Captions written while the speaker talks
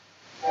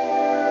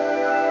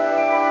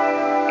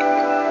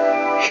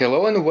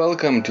Hello and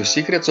welcome to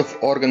Secrets of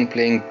Organ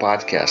Playing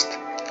podcast.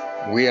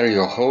 We are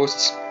your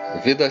hosts,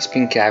 Vidas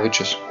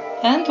Pinkevičius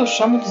and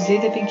Aušra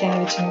Mudzytė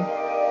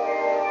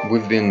Pinkevičienė.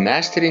 We've been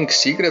mastering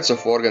secrets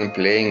of organ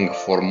playing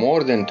for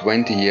more than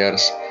 20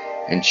 years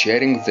and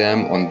sharing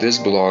them on this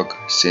blog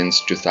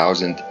since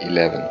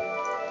 2011.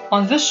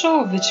 On this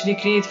show, which we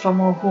create from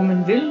our home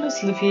in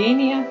Vilnius,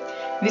 Lithuania,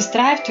 we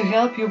strive to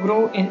help you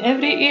grow in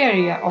every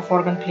area of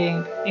organ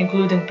playing,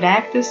 including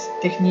practice,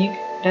 technique,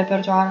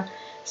 repertoire,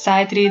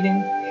 sight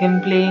reading, hymn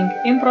playing,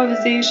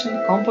 improvisation,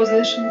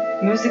 composition,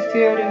 music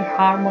theory,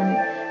 harmony,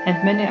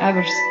 and many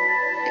others.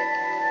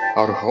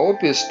 Our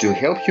hope is to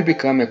help you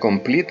become a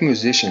complete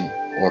musician,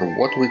 or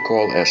what we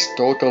call as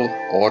total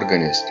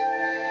organist,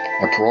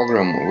 a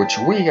program which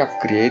we have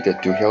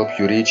created to help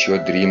you reach your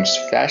dreams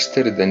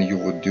faster than you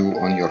would do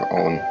on your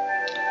own.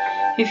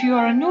 If you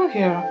are new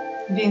here,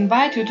 we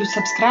invite you to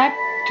subscribe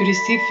to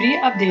receive free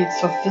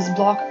updates of this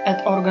blog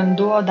at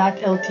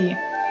organduo.lt.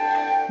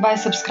 By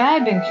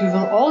subscribing, you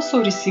will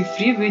also receive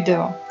free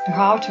video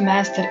how to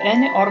master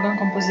any organ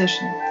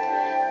composition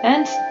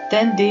and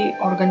 10-day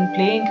organ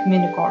playing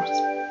mini course.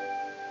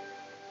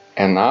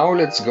 And now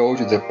let's go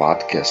to the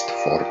podcast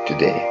for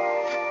today.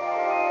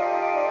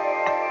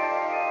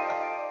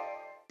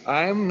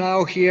 I'm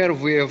now here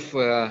with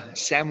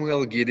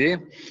Samuel Gidi,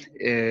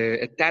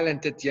 a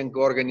talented young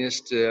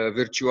organist,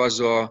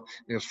 virtuoso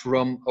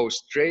from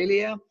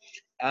Australia.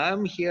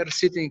 I'm here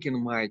sitting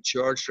in my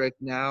church right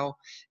now,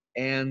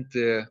 and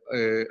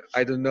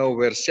I don't know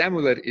where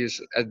Samuel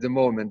is at the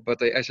moment,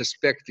 but I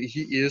suspect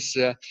he is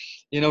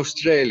in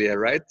Australia,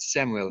 right,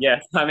 Samuel?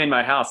 Yes, I'm in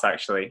my house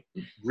actually.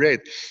 Great.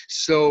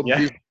 So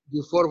Yeah.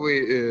 before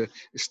we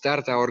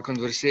start our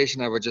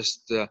conversation, I would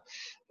just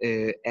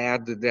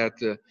add that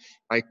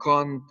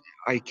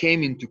I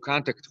came into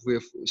contact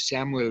with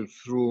Samuel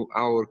through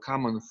our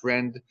common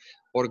friend,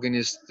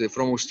 organist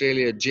from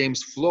Australia,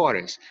 James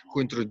Flores,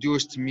 who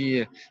introduced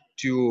me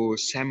to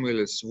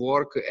Samuel's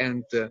work,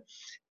 and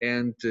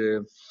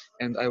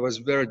I was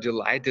very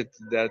delighted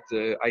that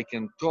I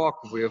can talk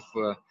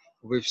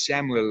with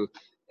Samuel.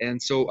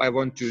 And so I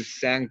want to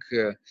thank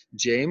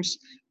James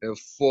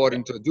for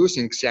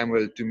introducing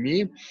Samuel to me,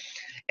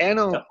 and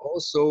I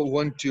also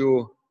want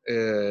to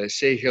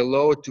say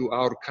hello to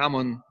our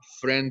common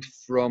friend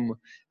from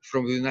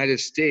the United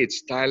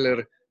States, Tyler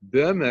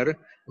Böhmer,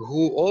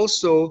 who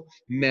also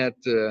met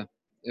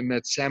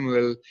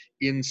Samuel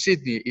in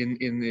Sydney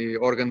in the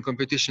organ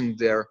competition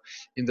there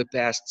in the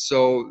past.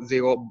 So they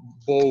all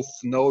both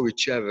know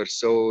each other.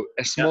 So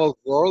a small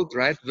world,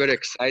 right? Very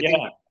exciting.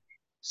 Yeah.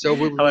 So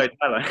we will Hello,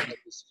 Tyler.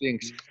 these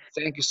things.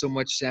 Thank you so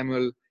much,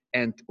 Samuel,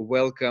 and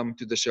welcome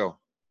to the show.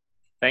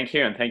 Thank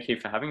you, and thank you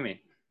for having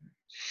me.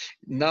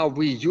 Now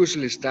we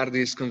usually start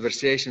these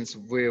conversations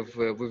with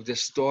the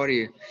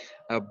story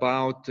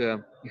about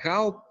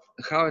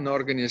how an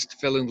organist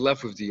fell in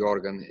love with the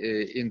organ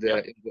in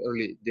the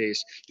early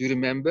days. Do you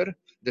remember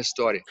the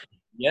story?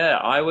 Yeah,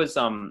 I was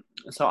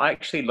so I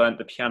actually learned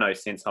the piano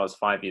since I was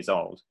 5 years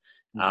old.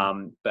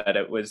 But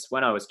it was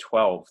when I was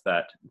 12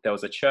 that there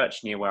was a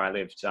church near where I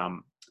lived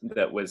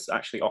that was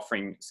actually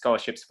offering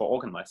scholarships for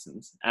organ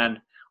lessons, and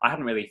I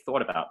hadn't really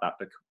thought about that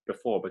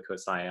before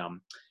because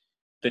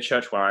the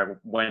church where I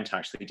went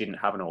actually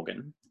didn't have an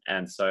organ,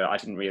 and so I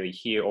didn't really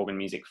hear organ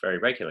music very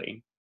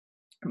regularly.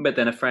 But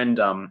then a friend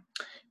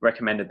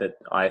recommended that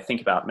I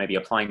think about maybe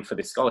applying for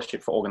this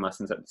scholarship for organ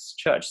lessons at this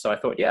church. So I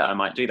thought, yeah, I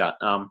might do that.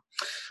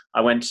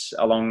 I went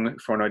along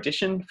for an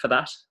audition for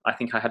that. I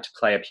think I had to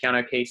play a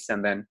piano piece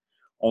and then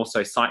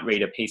also sight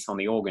read a piece on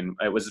the organ.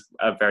 It was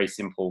a very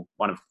simple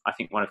one of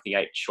the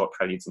 8 short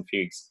preludes and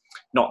fugues,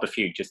 not the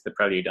fugue, just the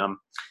prelude. And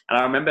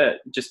I remember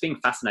just being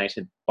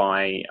fascinated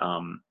by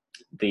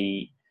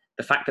the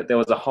fact that there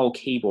was a whole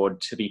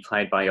keyboard to be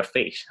played by your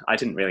feet. I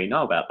didn't really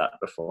know about that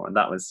before, and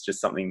that was just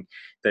something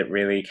that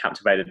really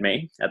captivated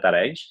me at that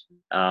age.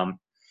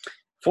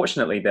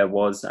 Fortunately, there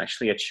was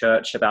actually a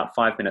church about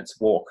 5 minutes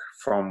walk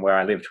from where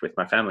I lived with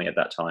my family at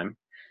that time,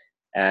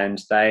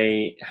 and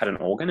they had an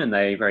organ, and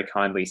they very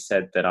kindly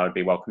said that I would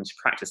be welcome to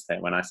practice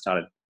there when I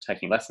started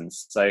taking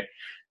lessons. So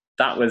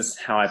that was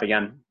how I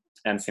began,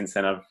 and since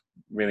then I've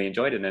really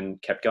enjoyed it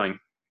and kept going.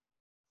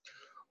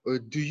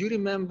 Do you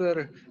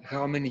remember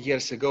how many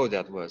years ago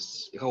that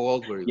was? How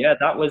old were you? Yeah,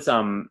 that was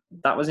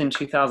in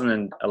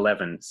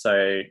 2011.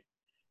 So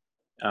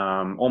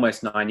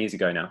almost 9 years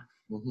ago now.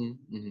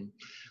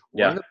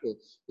 Yeah. Wonderful.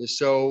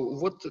 So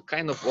what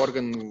kind of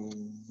organ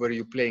were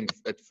you playing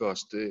at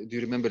first? Do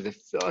you remember the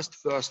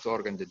first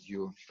organ that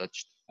you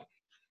touched?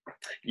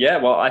 Yeah,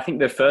 well, I think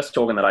the first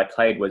organ that I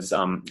played was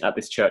at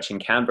this church in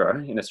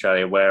Canberra in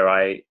Australia, where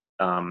I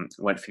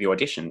went for the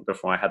audition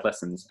before I had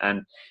lessons.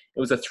 And it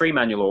was a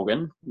 3-manual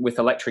organ with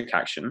electric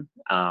action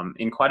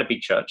in quite a big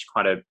church,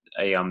 quite a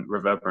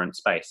reverberant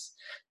space.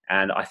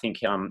 And I think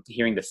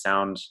hearing the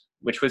sound,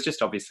 which was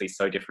just obviously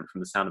so different from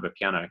the sound of a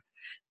piano,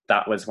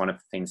 that was one of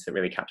the things that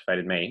really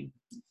captivated me.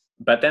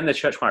 But then the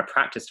church where I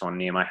practiced on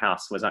near my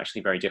house was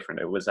actually very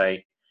different. It was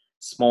a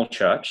small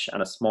church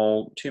and a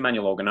small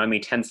 2-manual organ,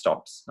 only 10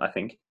 stops, I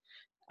think.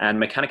 and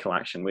mechanical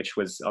action, which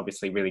was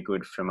obviously really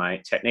good for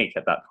my technique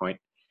at that point.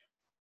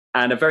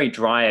 And a very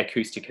dry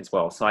acoustic as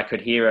well, so I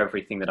could hear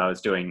everything that I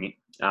was doing.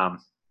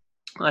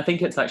 I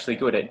think it's actually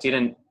good. It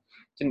didn't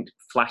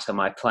flatter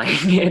my playing.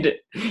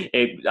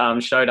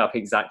 It showed up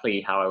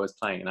exactly how I was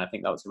playing, and I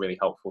think that was a really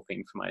helpful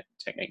thing for my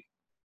technique.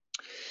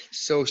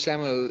 So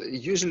Samuel,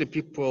 usually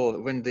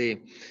people, when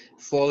they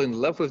fall in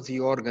love with the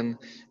organ,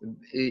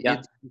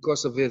 it's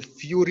because of a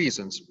few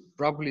reasons.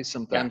 Probably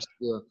sometimes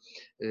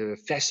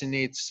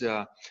fascinates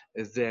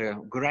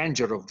the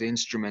grandeur of the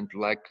instrument,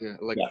 like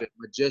the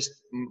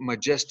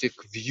majestic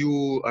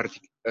view,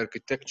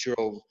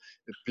 architectural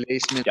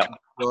placement,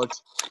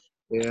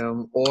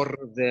 or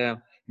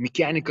the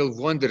mechanical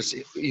wonders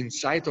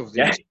inside of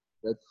the instrument.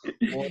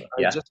 Or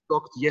I just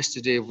talked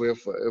yesterday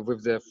with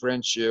the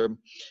French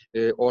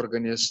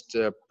organist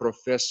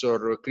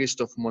Professor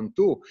Christophe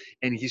Montou,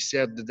 and he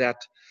said that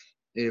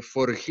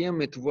for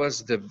him it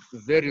was the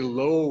very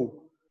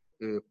low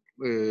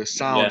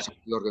sounds of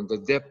the organ, the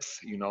depth,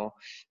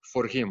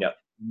 for him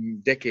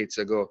decades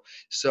ago.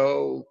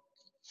 So,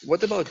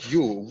 what about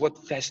you? What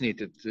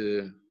fascinated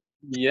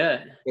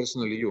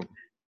personally you?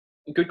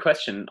 Good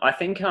question. I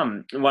think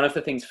one of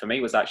the things for me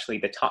was actually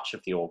the touch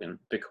of the organ,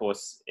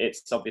 because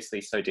it's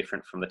obviously so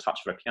different from the touch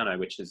of a piano,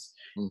 which is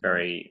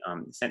very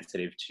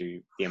sensitive to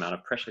the amount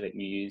of pressure that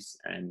you use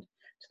and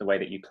to the way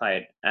that you play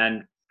it.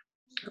 And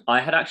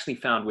I had actually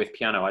found with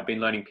piano, I'd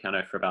been learning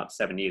piano for about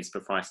 7 years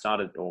before I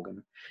started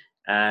organ.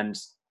 And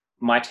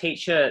my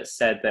teacher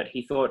said that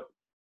he thought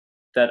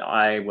that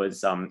I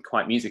was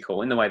quite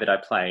musical in the way that I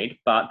played,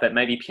 but that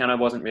maybe piano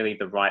wasn't really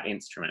the right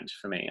instrument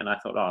for me. And I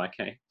thought, oh,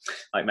 okay,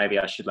 like maybe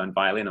I should learn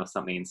violin or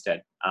something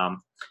instead.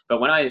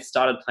 But when I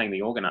started playing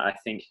the organ, I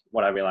think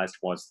what I realized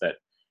was that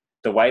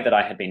the way that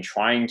I had been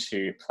trying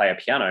to play a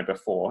piano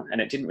before,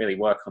 and it didn't really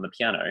work on the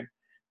piano,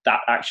 that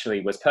actually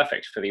was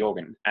perfect for the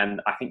organ.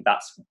 And I think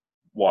that's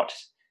what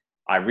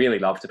I really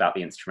loved about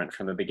the instrument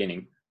from the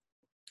beginning,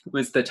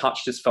 was the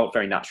touch just felt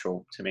very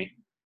natural to me.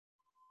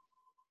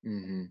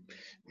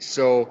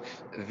 So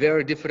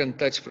very different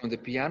touch from the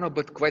piano,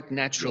 but quite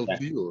natural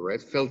to you,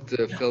 right? Felt.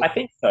 I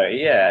think so,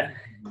 yeah.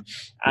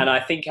 And I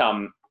think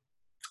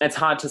it's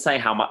hard to say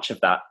how much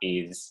of that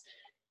is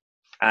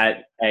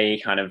a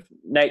kind of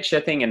nature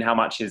thing and how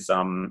much is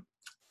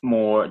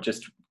more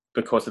just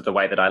because of the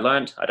way that I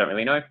learned. I don't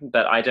really know,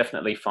 but I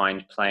definitely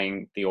find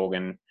playing the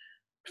organ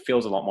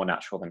feels a lot more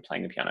natural than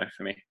playing the piano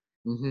for me.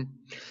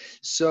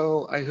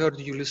 So I heard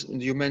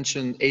you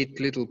mentioned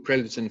 8 little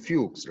preludes and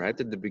fugues, right,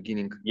 at the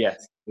beginning?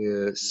 Yes.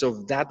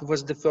 So that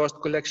was the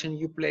first collection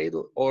you played,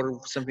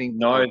 or something?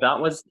 No, that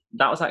was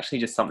actually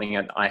just something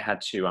that I had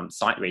to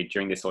sight read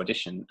during this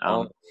audition.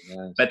 Nice.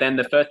 But then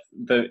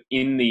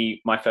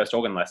my first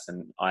organ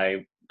lesson,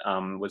 I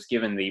was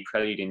given the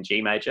Prelude in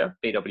G major,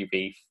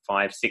 BWV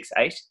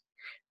 568.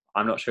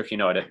 I'm not sure if you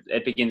know it.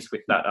 It begins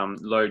with that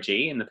low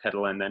G in the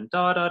pedal, and then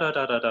da da da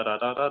da da da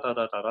da da da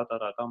da da da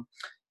da da.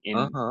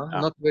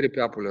 Not very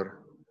popular.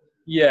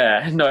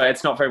 Yeah, no,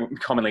 it's not very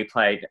commonly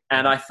played.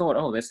 And I thought,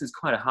 oh, this is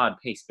quite a hard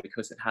piece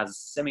because it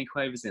has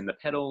semiquavers in the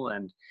pedal,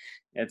 and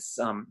it's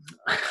I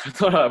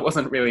thought I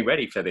wasn't really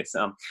ready for this.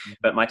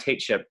 But my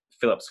teacher,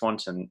 Philip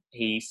Swanton,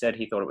 he said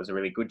he thought it was a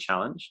really good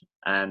challenge,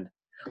 and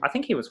I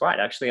think he was right.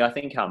 Actually, I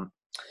think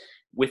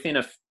within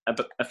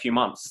a few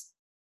months,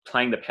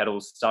 playing the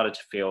pedals started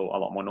to feel a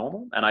lot more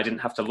normal, and I didn't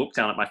have to look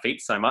down at my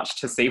feet so much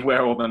to see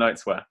where all the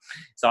notes were.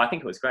 So I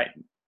think it was great.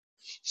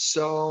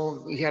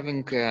 So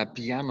having a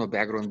piano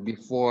background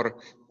before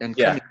and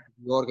coming to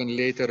the organ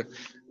later,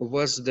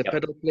 was the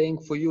pedal playing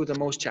for you the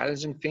most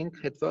challenging thing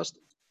at first?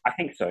 I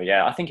think so,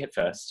 yeah. I think at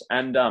first.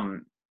 And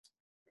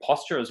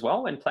posture as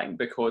well when playing,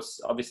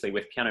 because obviously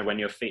with piano, when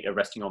your feet are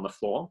resting on the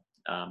floor,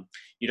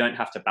 you don't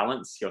have to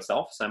balance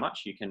yourself so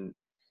much. You can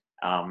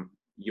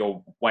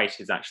your weight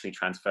is actually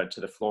transferred to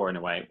the floor in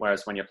a way.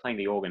 Whereas when you're playing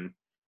the organ,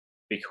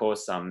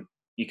 because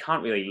you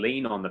can't really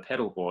lean on the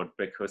pedal board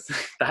because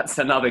that's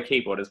another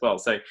keyboard as well.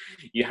 So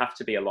you have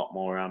to be a lot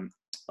more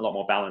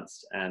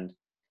balanced and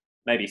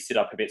maybe sit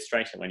up a bit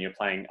straighter when you're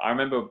playing. I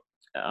remember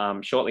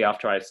shortly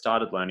after I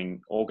started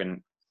learning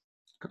organ,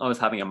 I was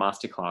having a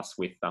masterclass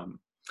with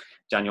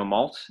Daniel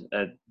Malt,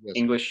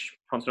 English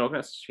concert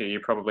organist, who you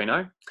probably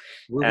know.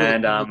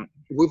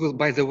 We will,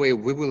 by the way,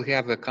 we will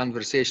have a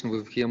conversation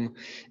with him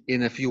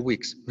in a few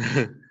weeks.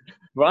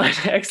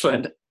 Right,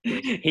 excellent.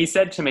 He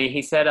said to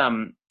me,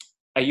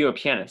 are you a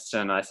pianist?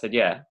 And I said,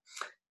 yeah.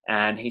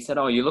 And he said,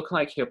 oh, you look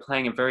like you're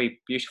playing a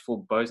very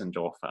beautiful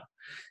Bosendorfer,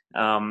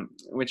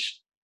 which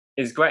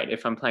is great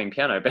if I'm playing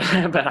piano,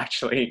 but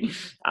actually,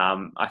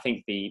 I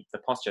think the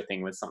posture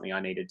thing was something I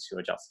needed to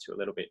adjust to a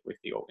little bit with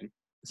the organ.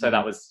 So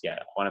that was,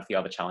 one of the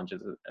other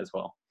challenges as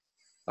well.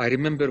 I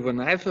remember when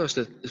I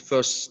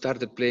first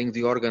started playing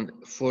the organ,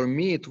 for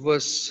me it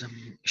was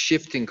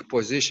shifting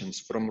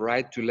positions from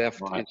right to left.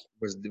 Right. It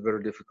was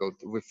very difficult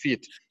with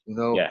feet,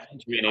 Yeah,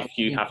 even if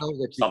you have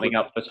something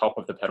up the top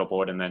of the pedal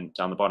board and then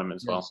down the bottom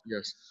as well.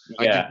 Yes.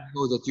 Yeah. I didn't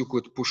know that you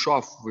could push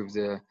off with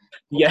the...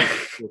 Yeah.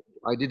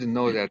 I didn't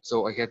know that,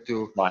 so I had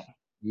to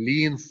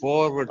lean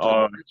forward.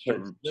 To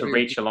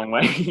reach a long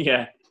way,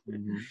 yeah.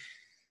 Mhm.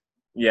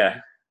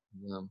 Yeah,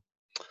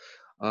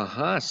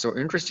 Yeah. So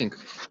interesting.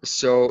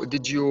 So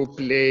did you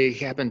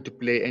happen to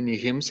play any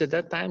hymns at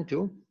that time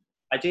too?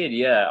 I did.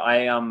 Yeah,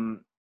 I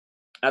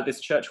at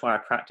this church where I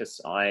practice,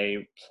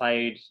 I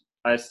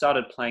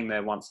started playing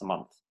there once a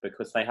month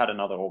because they had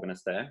another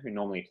organist there who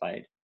normally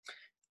played.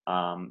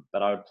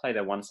 But I would play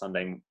there one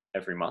Sunday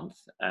every month,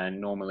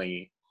 and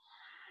normally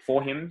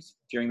 4 hymns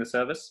during the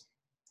service,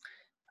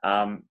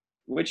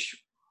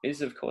 which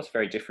is of course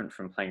very different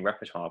from playing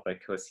repertoire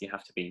because you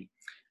have to be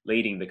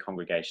leading the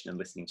congregation and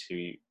listening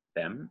to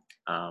them.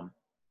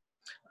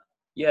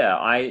 Yeah,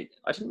 I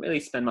didn't really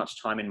spend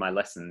much time in my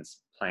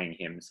lessons playing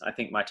hymns. I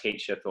think my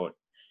teacher thought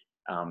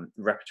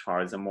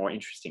repertoire is a more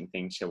interesting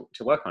thing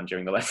to work on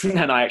during the lesson,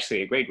 and I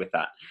actually agreed with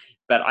that.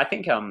 But I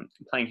think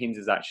playing hymns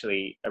is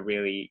actually a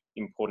really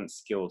important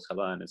skill to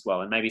learn as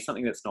well, and maybe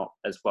something that's not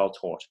as well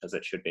taught as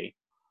it should be.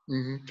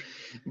 Hmm.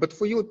 But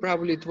for you,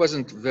 probably it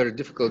wasn't very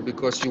difficult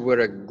because you were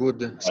a good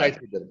sight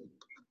reader.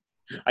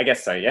 I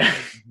guess so, yeah.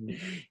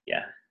 Mhm.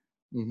 Yeah.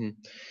 Mm-hmm.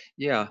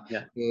 Yeah,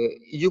 Yeah.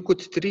 you could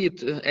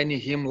treat any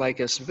hymn like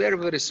a very,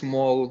 very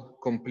small,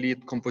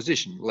 complete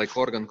composition, like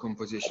organ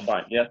composition. That's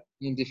right. Yeah.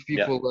 And if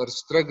Yeah. people are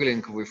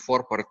struggling with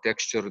 4-part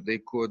texture, they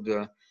could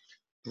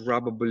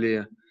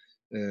probably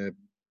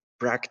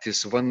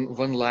practice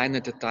one line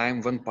at a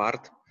time, one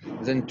part,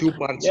 then 2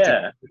 parts Yeah.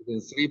 together, then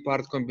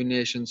 3-part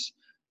combinations,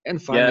 and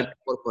finally Yeah.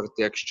 4-part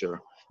texture.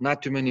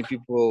 Not too many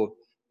people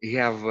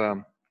have,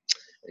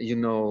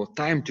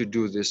 time to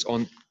do this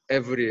on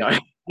every No,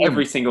 hymn.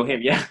 every single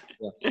hymn. Yeah.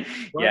 Yeah.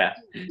 But Yeah.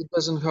 it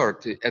doesn't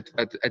hurt at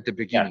the Yeah.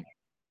 beginning.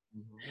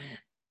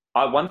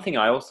 Mhm. One thing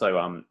I also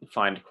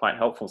find quite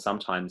helpful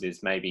sometimes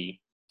is maybe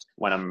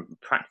when I'm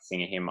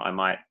practicing a hymn, I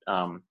might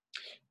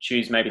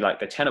choose maybe like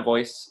the tenor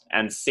voice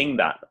and sing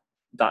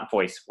that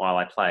voice while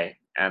I play,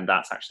 and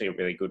that's actually a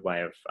really good way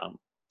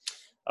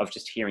of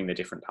just hearing the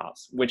different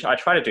parts. Which I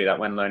try to do that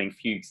when learning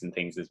fugues and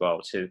things as well,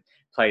 to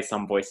play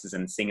some voices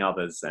and sing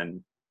others,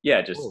 and yeah,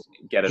 Oh, just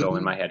get it you all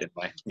in mean my head in a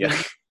way. you Yeah,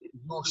 mean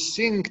you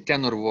sing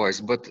tenor voice,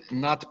 but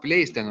not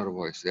play tenor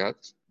voice?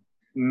 Yes.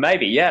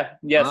 maybe. Yeah,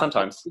 yeah. That's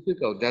Sometimes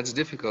difficult. That's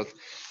difficult.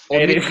 Or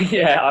it maybe is.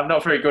 Yeah, I'm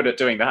not very good at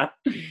doing that.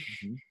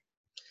 Mhm.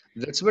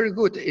 That's very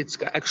good. It's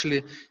actually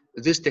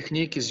this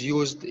technique is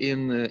used in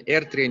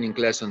air training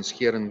lessons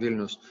here in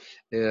Vilnius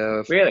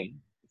Really?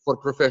 for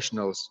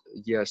professionals.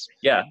 Yes.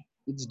 Yeah.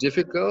 It's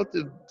difficult.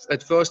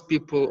 At first,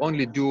 people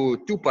only do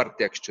 2-part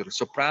texture,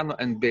 soprano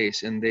and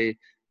bass, and they Right.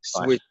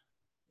 switch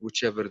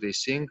whichever they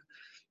sing.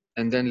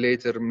 And then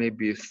later,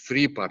 maybe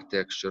 3-part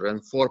texture and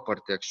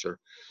 4-part texture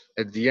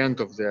at the end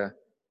of the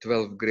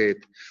 12th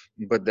grade.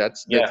 But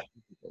that's Yeah.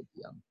 difficult,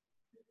 yeah,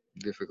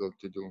 difficult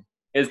to do.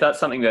 Is that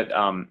something that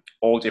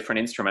all different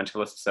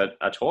instrumentalists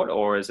are taught,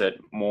 or is it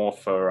more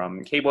for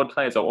keyboard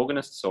players or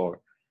organists, or?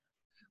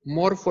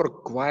 More for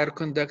choir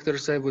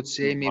conductors, I would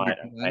say, maybe Right.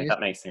 Okay, pianists, that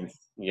makes sense.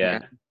 Yeah.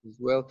 pianists as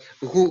well,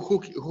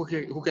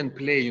 who can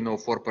play,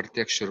 4-part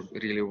texture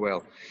really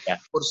well. Yeah.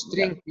 For Yeah.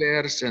 string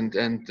players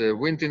and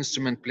wind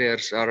instrument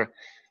players are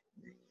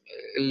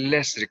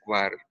less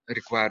required.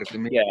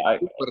 Maybe Yeah. I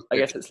 2-part I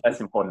guess texture. it's less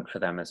important for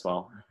them as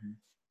well. Mhm.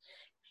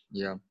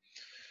 Yeah,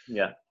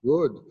 Yeah.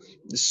 good.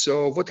 So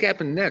what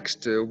happened next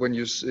when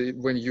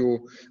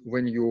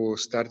you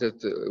started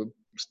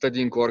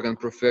studying organ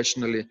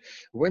professionally?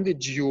 When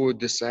did you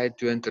decide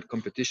to enter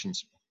competitions?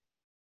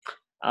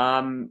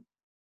 Um,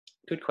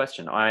 Good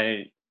question.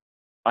 I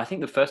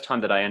think the first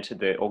time that I entered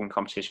the organ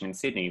competition in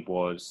Sydney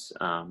was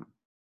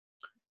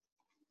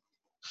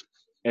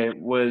it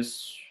was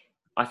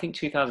I think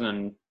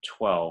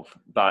 2012,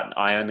 but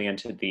I only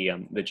entered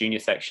the junior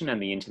section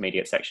and the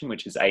intermediate section,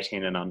 which is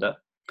 18 and under.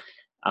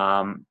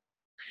 Um,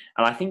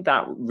 and I think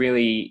that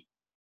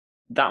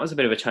was a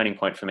bit of a turning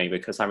point for me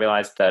because I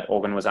realized that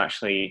organ was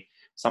actually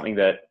something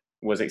that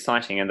was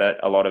exciting and that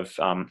a lot of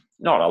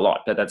not a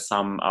lot, but that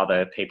some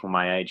other people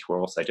my age were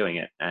also doing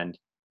it, and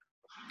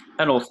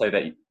also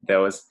that there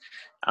was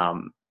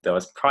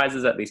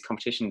prizes at these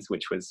competitions,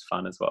 which was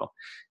fun as well.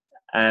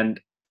 And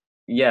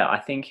yeah, I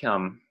think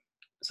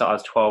so I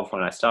was 12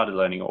 when I started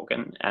learning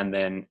organ, and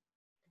then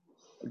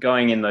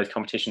going in those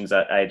competitions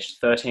at age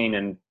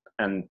 13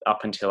 and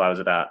up until I was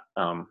about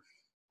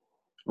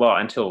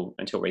until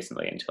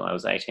recently, until I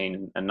was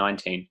 18 and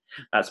 19,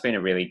 that's been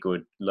a really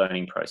good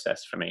learning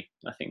process for me,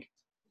 I think.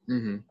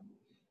 Mm-hmm.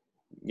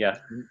 Yeah.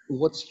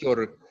 What's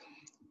your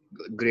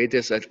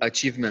greatest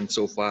achievement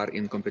so far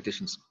in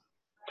competitions?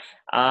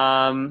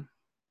 I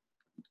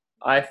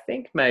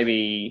think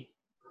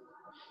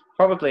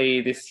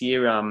probably this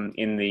year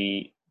in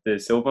the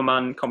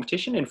Silbermann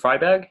competition in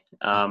Freiberg.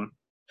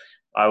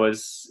 I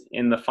was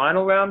in the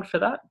final round for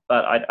that,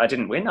 but I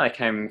didn't win. I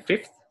came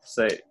 5th.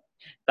 So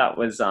that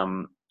was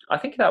I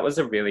think that was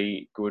a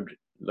really good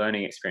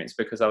learning experience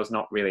because I was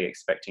not really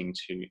expecting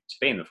to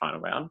be in the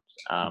final round.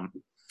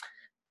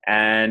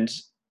 And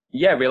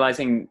yeah,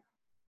 realizing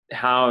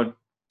how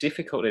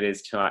difficult it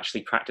is to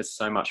actually practice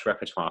so much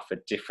repertoire for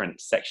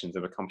different sections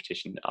of a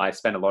competition. I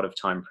spent a lot of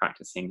time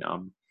practicing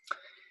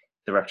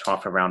the repertoire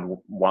for round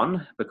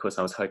 1 because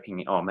I was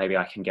hoping, oh, maybe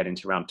I can get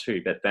into round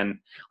 2. But then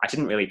I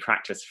didn't really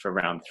practice for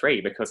round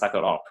 3 because I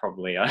thought, oh,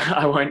 probably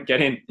I won't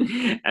get in.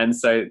 And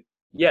so,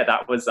 yeah,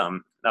 that was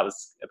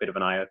a bit of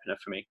an eye opener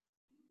for me.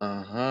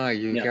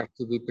 You have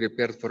to be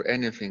prepared for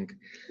anything.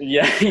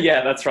 Yeah,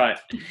 yeah, that's right.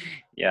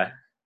 Yeah.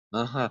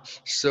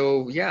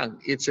 So yeah,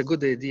 it's a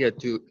good idea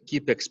to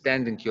keep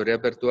expanding your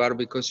repertoire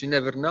because you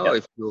never know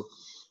if you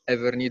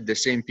ever need the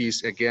same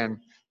piece again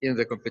in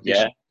the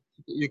competition.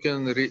 You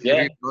can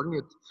relearn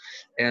it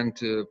and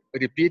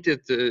repeat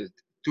it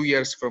 2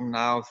 years from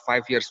now,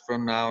 5 years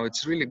from now.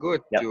 It's really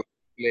good to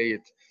play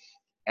it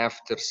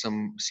after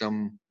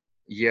some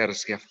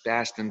years have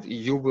passed, and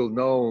you will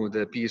know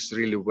the piece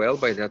really well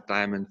by that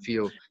time and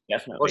feel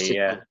definitely,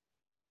 yeah.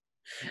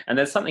 And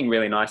there's something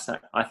really nice,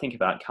 I think,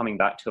 about coming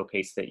back to a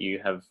piece that you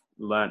have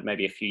learned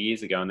maybe a few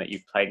years ago and that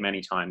you've played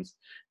many times.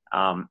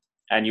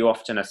 And you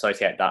often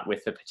associate that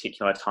with a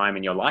particular time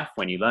in your life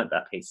when you learned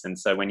that piece. And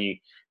so when you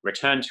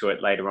return to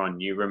it later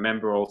on, you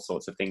remember all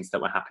sorts of things that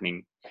were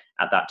happening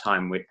at that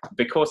time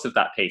because of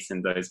that piece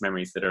and those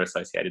memories that are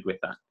associated with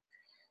that.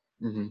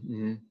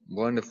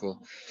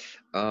 Wonderful.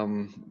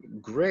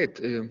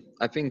 Great.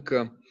 I think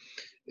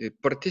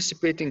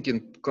participating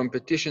in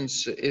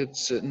competitions,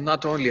 it's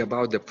not only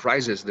about the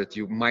prizes that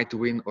you might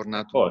win or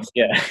not. Of course,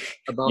 yeah.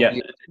 About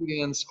the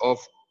experience of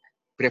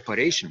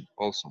preparation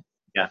also.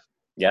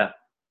 Yeah.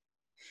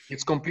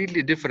 It's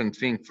completely different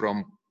thing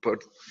from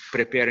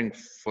preparing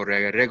for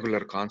a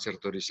regular concert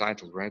or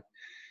recital, right?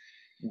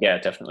 Yeah,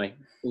 definitely.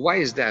 Why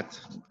is that?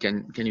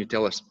 Can you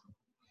tell us?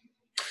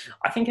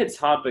 I think it's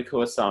hard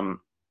because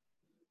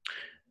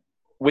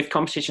with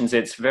competitions,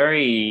 it's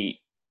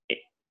very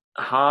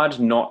hard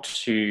not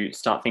to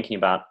start thinking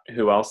about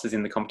who else is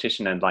in the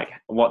competition and like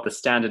what the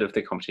standard of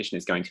the competition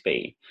is going to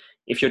be.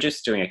 If you're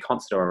just doing a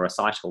concert or a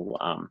recital,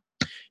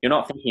 you're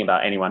not thinking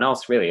about anyone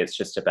else really. It's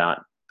just about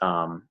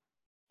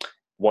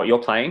what you're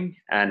playing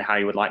and how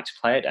you would like to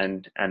play it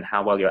and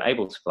how well you're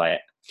able to play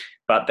it.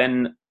 But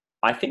then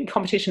I think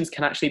competitions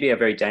can actually be a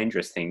very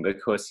dangerous thing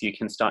because you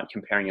can start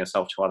comparing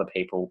yourself to other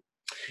people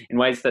in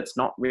ways that's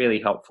not really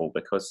helpful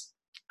because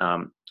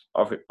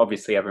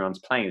obviously everyone's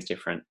playing is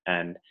different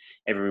and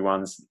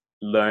everyone's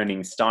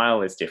learning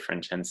style is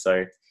different. And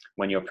so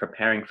when you're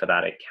preparing for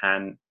that, it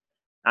can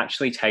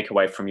actually take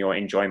away from your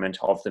enjoyment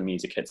of the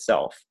music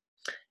itself.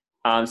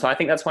 So I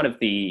think that's one of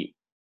the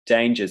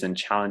dangers and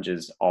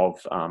challenges of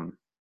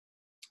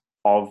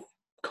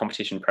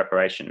competition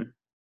preparation.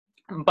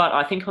 But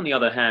I think on the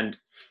other hand,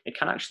 it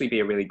can actually be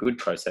a really good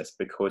process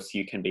because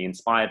you can be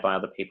inspired by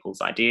other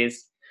people's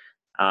ideas.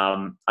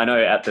 I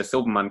know at the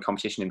Silbermann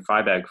competition in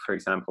Freiburg, for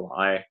example,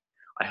 I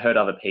heard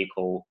other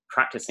people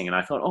practicing and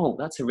I thought, oh,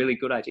 that's a really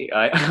good idea.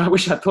 I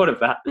wish I'd thought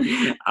of that.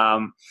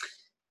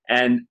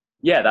 And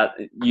yeah, that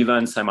you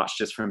learn so much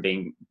just from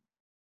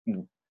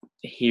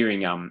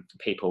hearing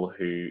people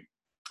who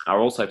are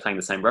also playing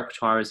the same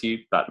repertoire as you,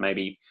 but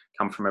maybe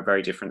come from a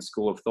very different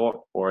school of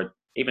thought or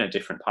even a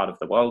different part of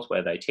the world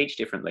where they teach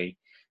differently.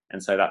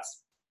 And so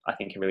that's, I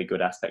think, a really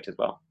good aspect as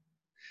well.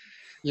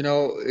 You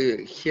know,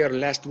 here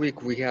last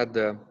week we had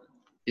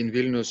in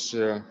Vilnius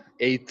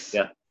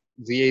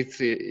the 8th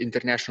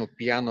International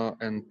Piano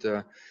and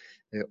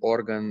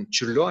Organ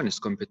Čiurlionis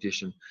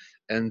competition.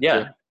 And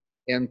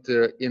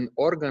in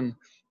organ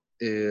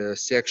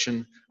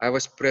section, I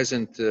was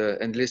present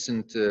and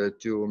listened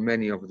to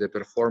many of the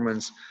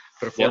performance.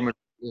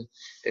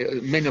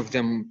 Many of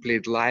them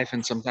played live,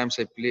 and sometimes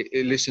I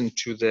listened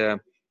to the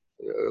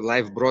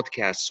live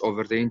broadcasts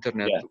over the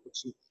internet,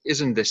 which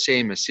isn't the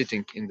same as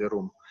sitting in the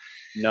room.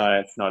 No,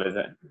 it's not, is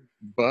it?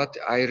 But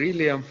I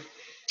really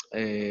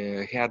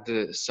had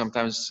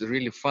sometimes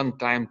really fun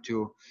time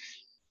to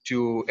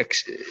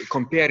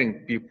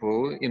comparing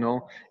people. You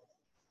know,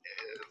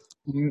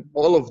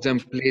 all of them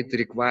played the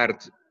required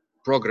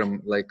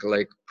program like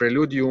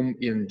Preludium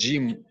in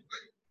G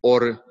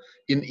or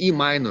in E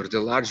minor, the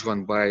large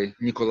one by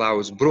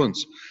Nikolaus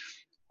Bruns.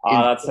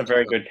 That's a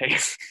very good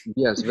piece.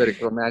 Yes, very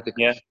chromatic.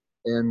 Yeah.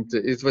 And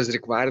it was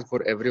required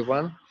for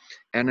everyone.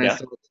 And I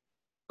thought,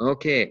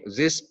 okay,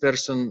 this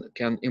person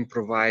can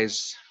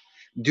improvise.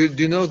 Do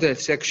you know the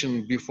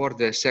section before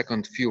the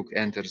second fugue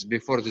enters,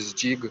 before this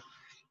jig?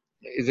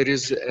 There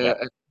is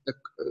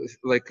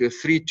like a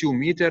 3/2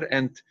 meter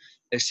and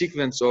a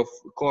sequence of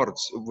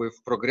chords with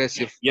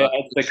progressive.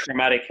 It's the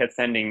chromatic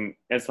ascending.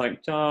 It's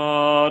like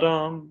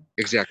da-dum.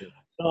 Exactly.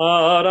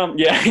 Da-dum.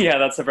 Yeah,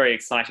 that's a very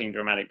exciting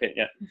dramatic bit.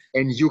 Yeah.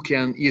 And you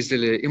can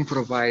easily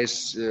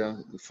improvise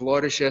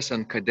flourishes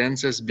and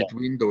cadences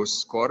between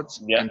those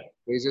chords and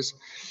phrases.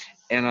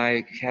 And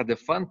I had a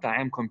fun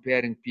time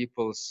comparing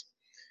people's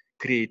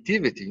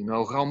creativity. You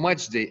know how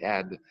much they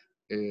add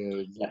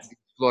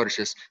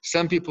flourishes.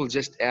 Some people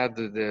just add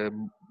the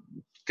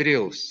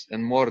trills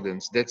and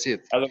mordents. That's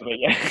it. A little bit,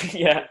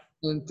 yeah.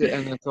 And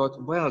I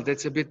thought, well,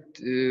 that's a bit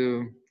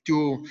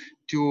too.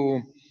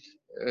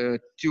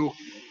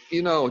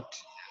 You know,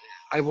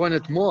 I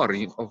wanted more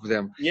of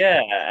them.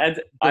 Yeah,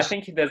 and I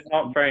think there's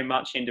not very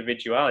much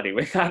individuality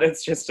with that.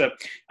 It's just a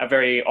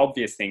very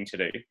obvious thing to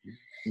do.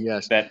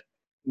 Yes. But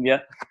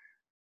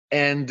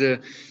and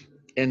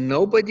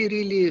nobody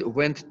really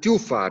went too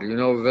far, you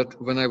know,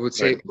 that when I would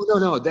say, Good. oh,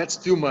 no, that's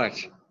too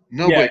much. Yeah,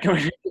 Nobody.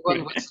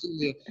 Everyone was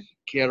really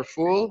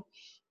careful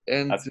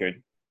and that's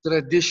good.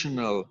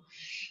 traditional.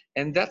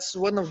 And that's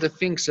one of the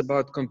things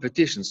about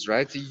competitions,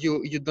 right?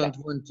 You don't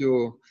want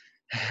to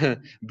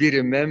be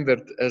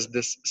remembered as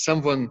this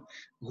someone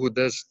who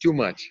does too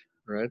much,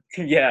 right?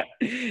 Yeah,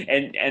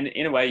 and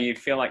in a way, you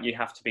feel like you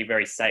have to be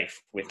very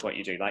safe with what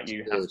you do. Like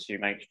you have to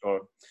make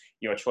sure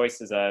your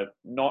choices are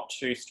not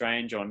too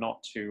strange or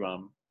not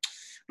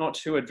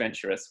too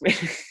adventurous.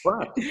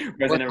 But,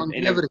 Whereas but on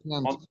the other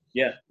hand,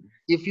 yeah,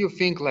 if you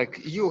think like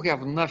you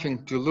have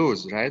nothing to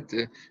lose, right?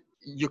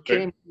 You true.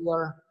 came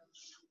here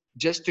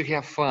just to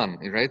have fun,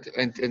 right?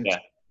 And Yeah, that's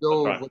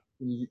show right. what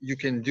you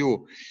can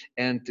do,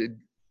 and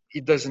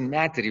it doesn't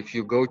matter if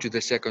you go to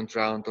the second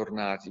round or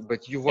not,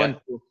 but you Yeah, want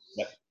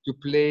yeah, to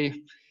play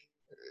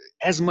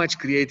as much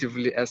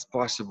creatively as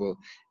possible.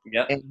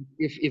 yeah, And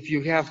if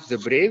you have the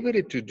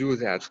bravery to do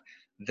that,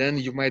 then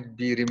you might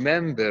be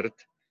remembered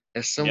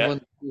as yeah,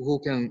 someone who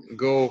can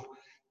go,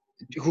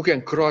 who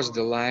can cross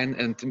the line,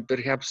 and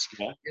perhaps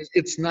yeah,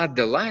 it's not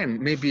the line,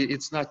 maybe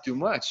it's not too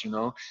much, you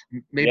know,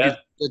 maybe yeah.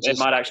 It just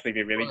might actually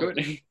be really good.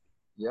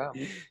 yeah.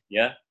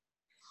 Yeah,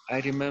 I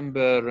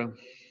remember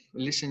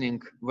listening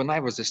when I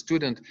was a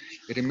student.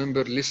 I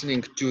remember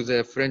listening to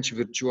the French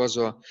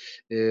virtuoso,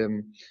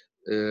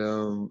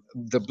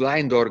 the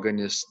blind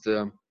organist.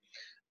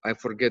 I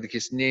forget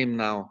his name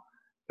now,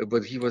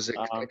 but he was an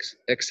um,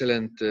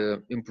 excellent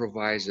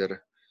improviser.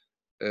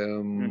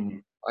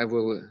 mhm. I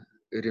will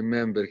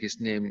remember his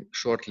name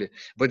shortly.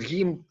 But he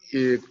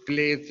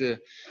played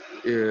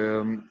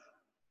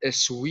a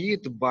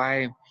suite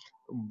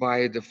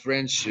by the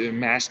French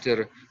master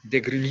de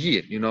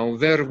Grigny, you know,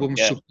 Verbum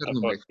Yeah, of Supernum,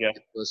 I course. Yeah, think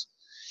it was.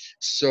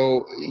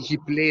 So he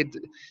played,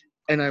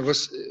 and I was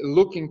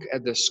looking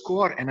at the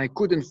score, and I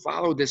couldn't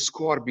follow the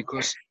score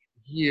because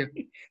he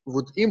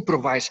would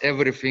improvise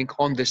everything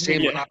on the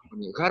same yeah,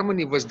 harmony.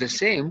 Harmony was the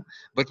same,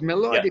 but yeah.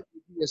 melodic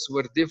ideas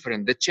were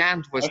different. The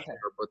chant was Okay.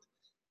 there, but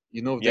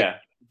you know Yeah,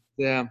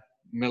 the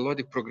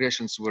melodic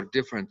progressions were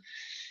different.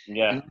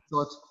 yeah, And I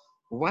thought,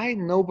 why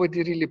nobody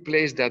really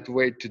plays that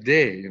way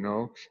today? You know,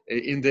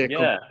 in the yeah,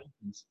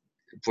 competitions,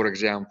 for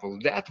example,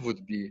 yeah,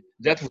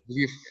 that would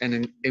leave an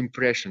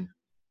impression.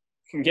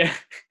 yeah.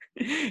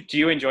 Do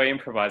you enjoy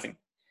improvising?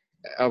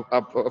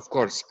 Of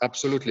course,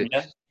 absolutely.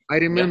 Yeah, I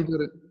yeah. remember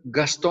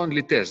Gaston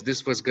Lites. This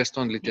was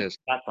Gaston Lites.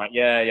 That's right.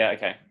 Yeah, yeah.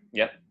 Okay.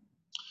 Yeah,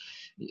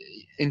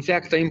 In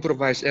fact, I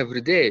improvise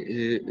every day.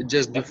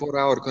 Just yeah, before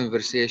our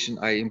conversation,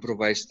 I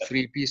improvised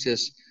three pieces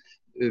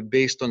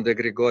based on the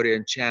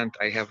Gregorian chant.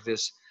 I have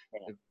this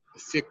yeah.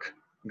 thick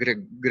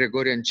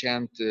Gregorian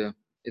chant.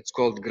 It's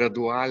called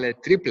Graduale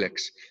Triplex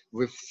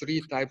with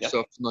three types Yeah.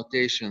 of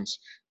notations.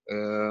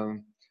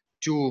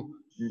 Two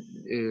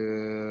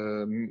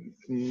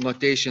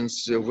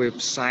notations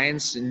with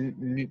signs,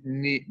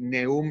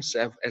 neumes,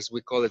 as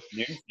we call it,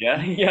 News.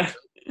 Yeah, yeah.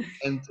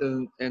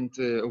 and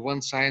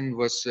one sign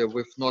was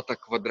with nota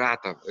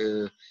quadrata,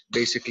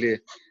 basically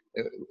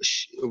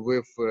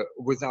with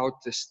without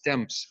the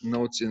stems,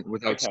 notes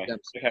without Okay.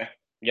 stems. Okay.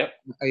 Yep.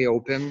 I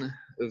open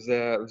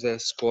the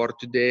score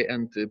today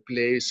and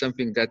play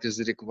something that is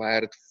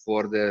required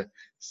for the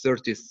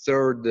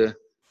 33rd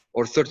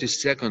or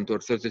 32nd or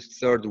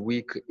 33rd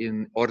week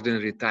in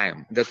ordinary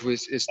time. That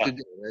was is Yeah.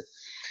 today, right?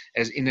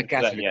 As in a It's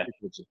that. Catholic Yeah.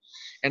 liturgy.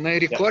 And I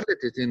Yeah. recorded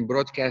it and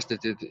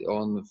broadcasted it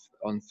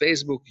on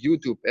Facebook,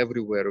 YouTube,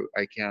 everywhere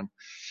I can.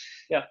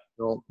 Yeah.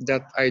 So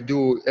that I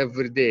do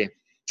every day.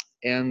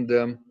 And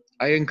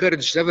I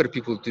encourage other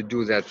people to do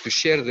that, to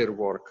share their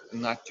work,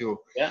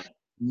 Yeah.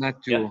 not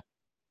Yeah. to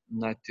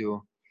not to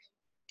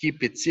keep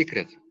it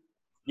secret.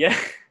 Yeah.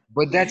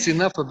 But that's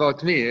enough about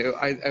me.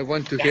 I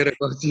want to hear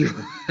about you.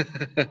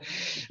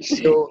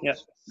 So, Yeah.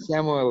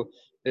 Samuel,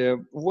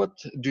 what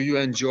do you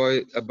enjoy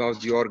about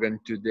the organ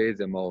today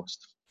the most?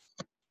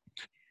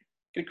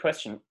 Good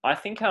question. I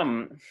think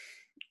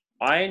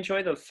I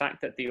enjoy the fact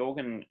that the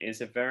organ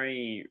is a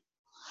very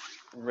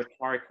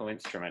rhetorical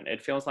instrument.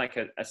 It feels like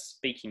a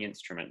speaking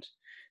instrument.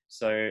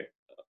 So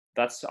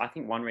that's, I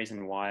think, one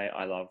reason why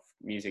I love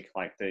music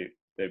like the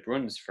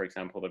Bruns, for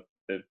example,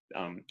 the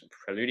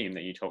preludium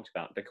that you talked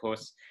about,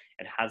 because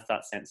it has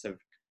that sense of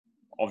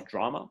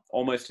drama,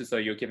 almost as though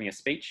you're giving a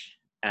speech,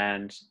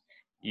 and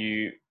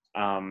you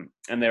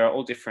and there are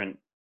all different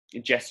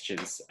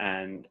gestures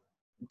and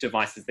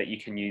devices that you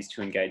can use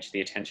to engage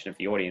the attention of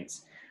the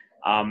audience.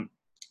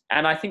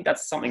 And I think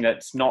that's something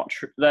that's not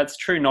true. That's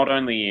true not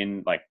only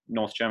in like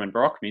North German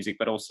Baroque music,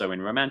 but also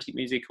in Romantic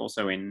music,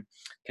 also in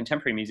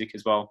contemporary music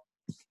as well.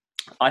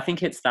 I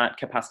think it's that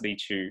capacity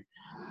to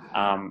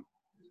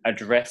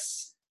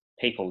address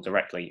people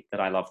directly that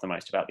I love the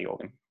most about the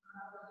organ.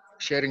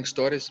 Sharing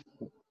stories,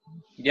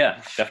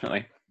 Yeah,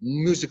 definitely.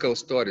 musical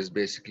stories,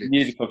 basically.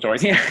 Musical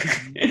stories. Yeah.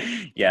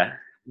 Yeah.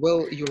 Well,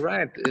 you're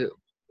right.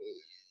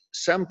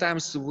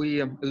 Sometimes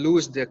we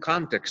lose the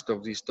context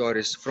of these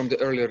stories from the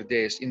earlier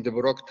days. In the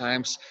Baroque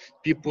times, Yeah.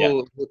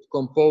 people would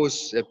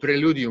compose a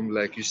preludium,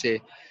 like you say,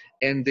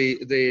 and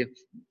they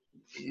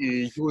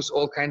use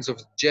all kinds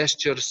of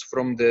gestures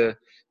from the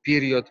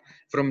period,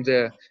 from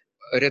the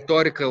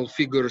rhetorical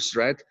figures,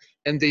 right?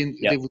 And they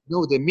would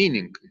know the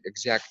meaning,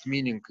 exact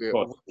meaning,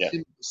 course, yeah.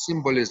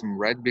 symbolism,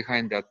 right,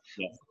 behind that.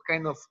 Yeah. What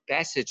kind of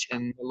passage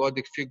and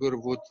melodic figure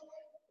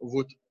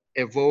would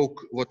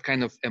evoke what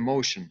kind of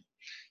emotion?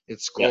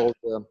 It's called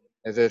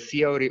the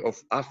theory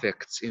of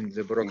affects in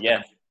the Baroque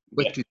time.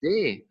 But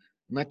today,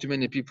 not too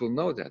many people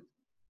know that,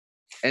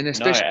 and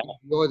especially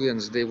the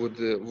audience, they would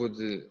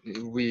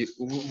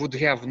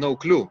have no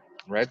clue,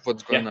 right,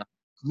 what's going on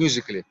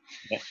musically.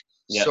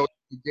 So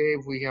today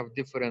we have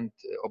different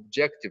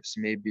objectives,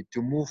 maybe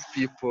to move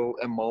people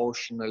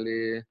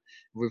emotionally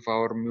with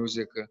our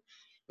music,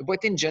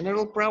 but in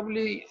general,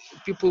 probably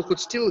people could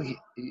still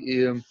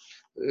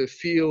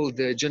feel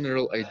the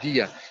general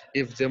idea.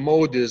 If the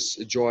mode is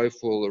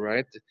joyful,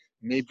 right?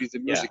 Maybe the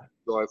music is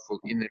joyful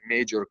in a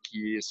major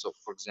key. So,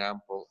 for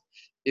example,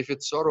 if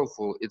it's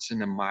sorrowful, it's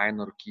in a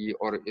minor key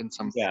or in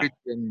some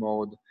Phrygian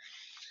mode.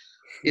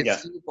 It's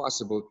still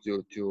possible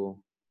to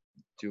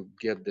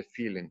get the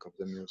feeling of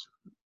the music.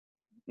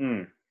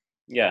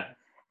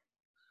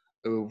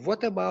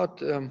 What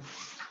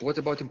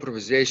about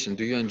improvisation?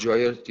 Do you enjoy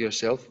it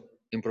yourself,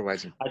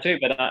 improvising? I do,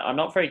 but I'm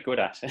not very good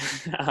at it.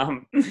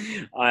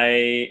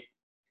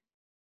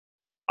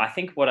 I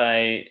think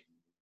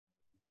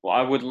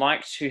I would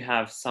like to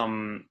have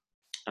some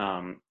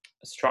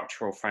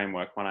structural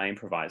framework when I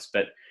improvise,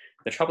 but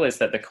the trouble is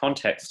that the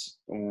context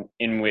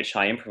in which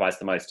I improvise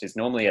the most is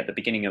normally at the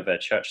beginning of a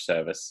church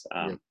service.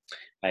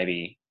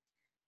 Maybe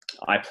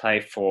I play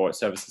for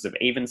services of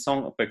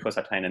evensong because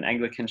I play in an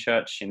Anglican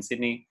church in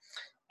Sydney.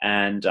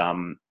 And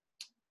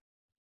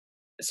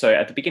so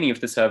at the beginning of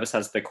the service,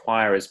 as the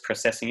choir is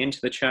processing into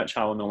the church,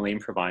 I will normally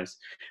improvise.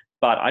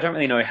 But I don't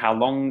really know how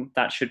long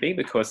that should be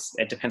because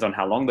it depends on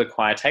how long the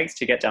choir takes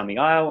to get down the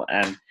aisle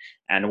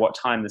and what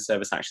time the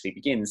service actually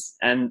begins.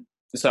 And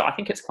so I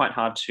think it's quite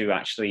hard to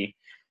actually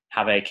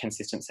have a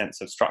consistent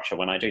sense of structure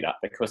when I do that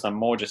because I'm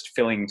more just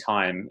filling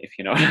time, if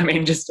you know what I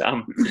mean.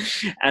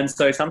 And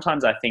so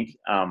sometimes I think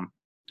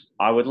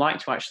I would like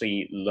to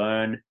actually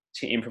learn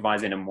to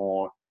improvise in a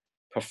more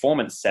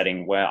performance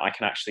setting where I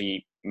can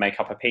actually make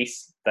up a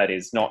piece that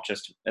is not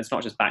just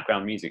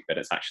background music, but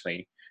it's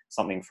actually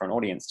something for an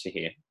audience to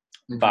hear.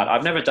 Mm-hmm. But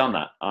I've never done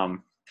that.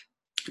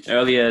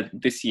 Earlier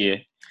this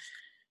year,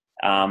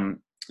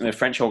 the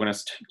French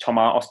organist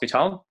Thomas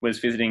Hospital was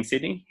visiting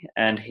Sydney,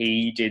 and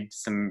he did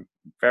some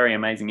very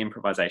amazing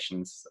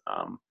improvisations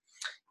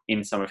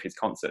in some of his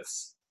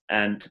concerts.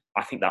 And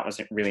I think that was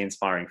really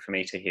inspiring for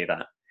me to hear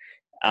that.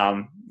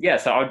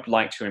 So I'd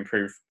like to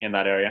improve in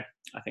that area,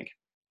 I think.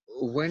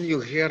 When you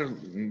hear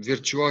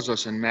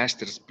virtuosos and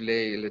masters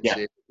play,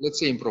 let's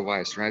say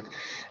improvise, right?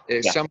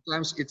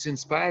 Sometimes it's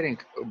inspiring,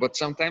 but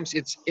sometimes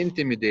it's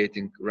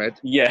intimidating, right?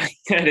 Yeah,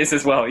 it is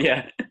as well.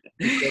 Yeah.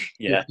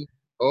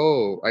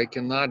 Oh, I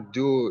cannot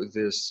do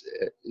this,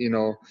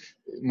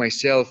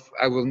 myself.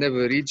 I will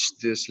never reach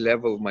this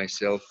level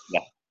myself,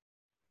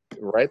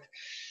 right?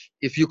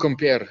 If you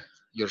compare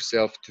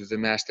yourself to the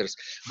masters.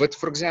 But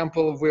for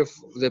example, with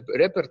the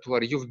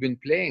repertoire you've been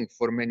playing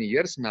for many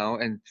years now,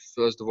 and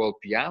first of all,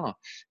 piano,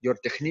 your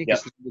technique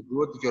is really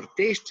good, your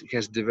taste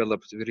has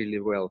developed really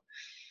well.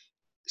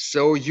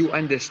 So you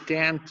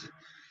understand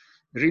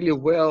really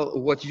well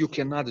what you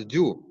cannot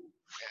do.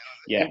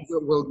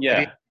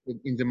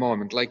 In the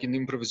moment, like in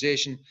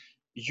improvisation,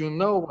 you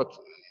know what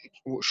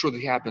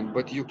should happen,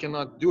 but you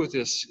cannot do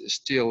this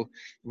still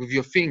with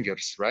your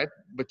fingers, right?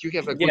 But you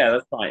have a good...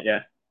 that's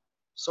right,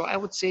 So I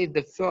would say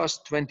the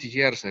first 20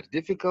 years are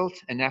difficult,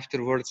 and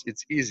afterwards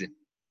it's easy.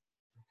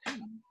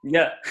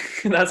 Yeah,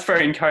 that's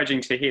very encouraging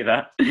to hear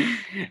that.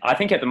 I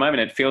think at the moment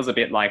it feels a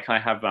bit like I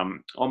have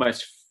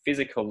almost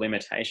physical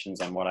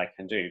limitations on what I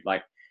can do.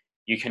 Like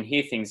you can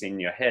hear things in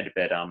your head,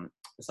 but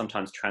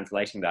sometimes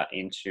translating that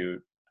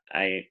into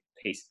a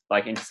piece,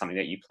 like into something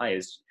that you play,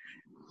 is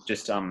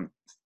just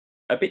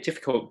a bit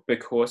difficult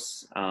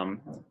because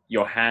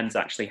your hands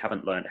actually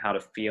haven't learned how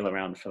to feel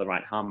around for the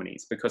right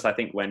harmonies. Because I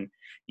think when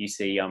you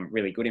see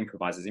really good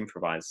improvisers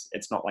improvise,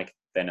 it's not like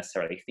they're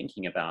necessarily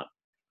thinking about,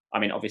 I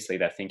mean, obviously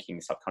they're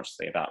thinking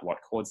subconsciously about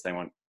what chords they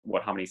want,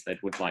 what harmonies they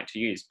would like to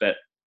use, but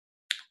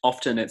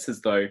often it's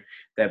as though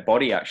their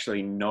body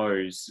actually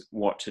knows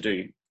what to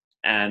do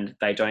and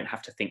they don't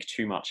have to think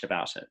too much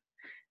about it.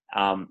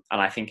 And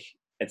I think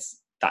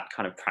it's that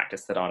kind of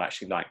practice that I'd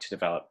actually like to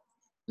develop.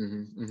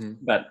 Mm-hmm, mm-hmm.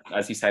 But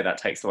as you say, that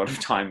takes a lot of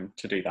time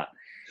to do that.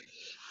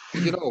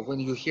 You know, when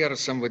you hear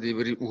somebody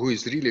who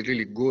is really,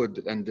 really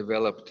good and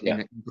developed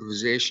in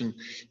improvisation,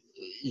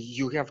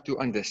 you have to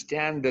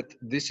understand that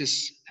this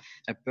is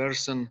a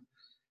person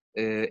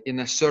in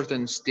a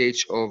certain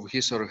stage of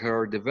his or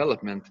her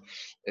development.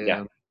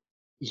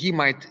 He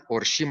might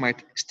or she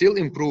might still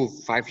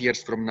improve 5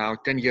 years from now,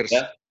 10 years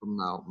from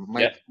now,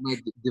 might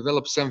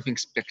develop something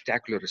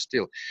spectacular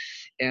still.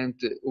 And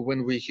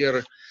when we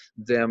hear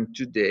them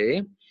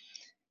today,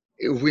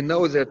 we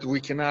know that we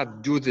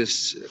cannot do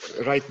this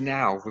right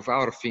now with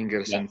our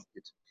fingers and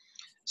feet.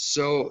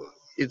 So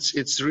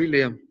it's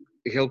really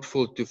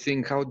helpful to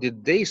think, how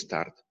did they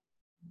start?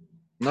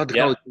 Not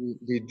Yeah. how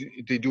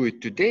they do it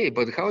today,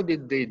 but how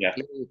did they Yeah.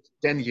 play it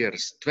 10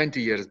 years,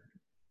 20 years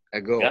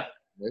ago. Yeah.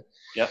 Right?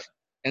 Yeah.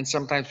 And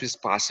sometimes it's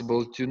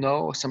possible to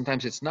know,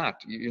 sometimes it's not.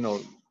 Yeah.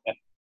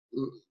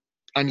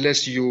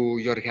 Unless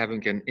you're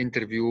having an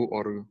interview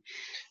or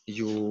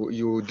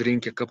you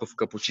drink a cup of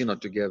cappuccino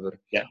together.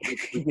 Yeah.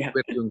 Which Yeah.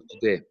 we're doing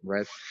today,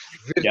 right?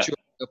 Yeah. Virtual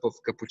cup of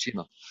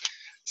cappuccino.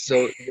 So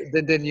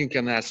then you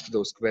can ask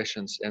those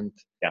questions, and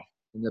Yeah.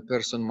 the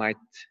person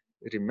might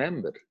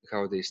remember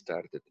how they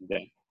started.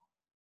 Yeah.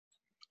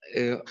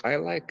 I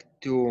like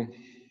to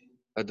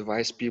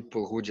advise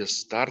people who just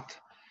start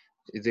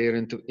their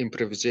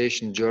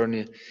improvisation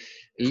journey,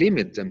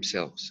 limit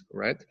themselves,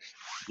 right?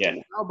 Yeah.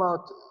 How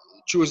about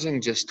choosing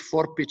just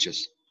 4 pitches,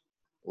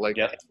 like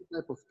Yeah. any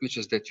type of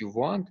pitches that you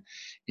want,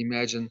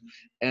 imagine,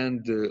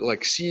 and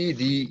like C,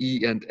 D, E,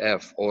 and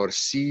F, or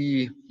C,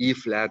 E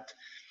flat,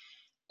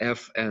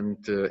 F, and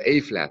A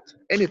flat,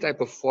 any type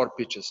of 4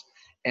 pitches,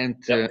 and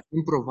Yep.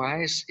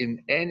 improvise in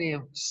any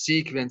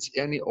sequence,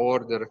 any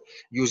order,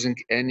 using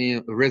any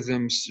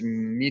rhythms,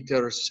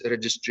 meters,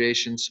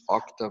 registrations,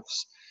 octaves,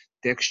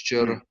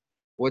 texture,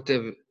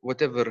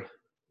 whatever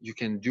you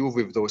can do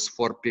with those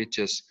 4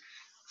 pitches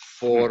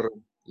for,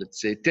 let's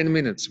say, 10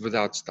 minutes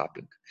without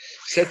stopping.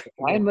 Set a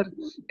timer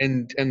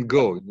and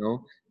go,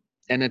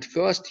 And at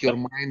first your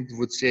Yep. mind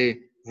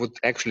would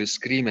actually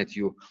scream at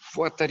you,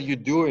 what are you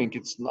doing?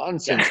 It's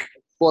nonsense. Yeah.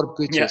 4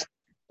 pitches,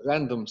 Yeah.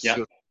 random.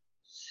 Yeah.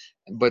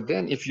 But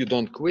then if you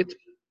don't quit,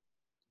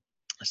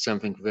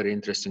 something very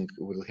interesting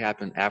will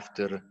happen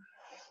after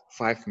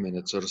 5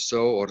 minutes or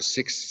so, or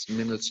 6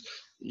 minutes.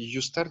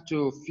 You start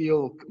to feel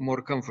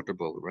more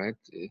comfortable, right?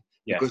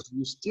 Because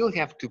you still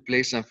have to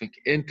play something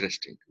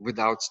interesting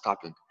without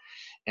stopping.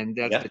 And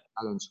that's Yeah. the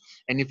challenge.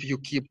 And if you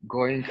keep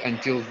going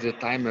until the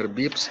timer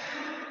beeps,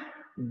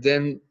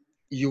 then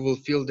you will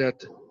feel that,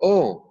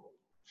 oh,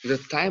 the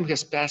time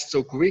has passed so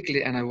quickly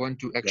and I want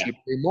to actually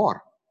play more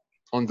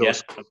on Yeah.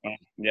 those. Okay.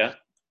 Yeah.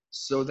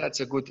 So that's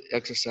a good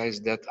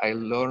exercise that I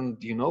learned,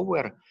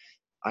 where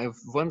I've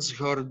once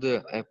heard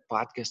a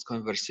podcast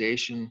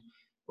conversation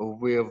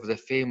with the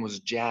famous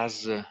jazz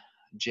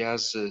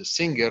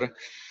singer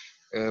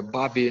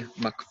Bobby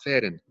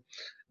McFerrin.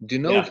 Do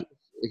you know Yeah.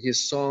 his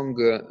song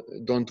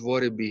 "Don't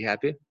Worry, Be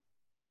Happy"?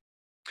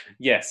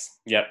 Yes.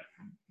 Yep.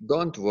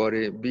 Don't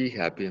worry, be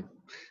happy.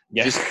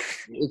 Yeah.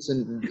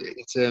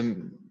 It's a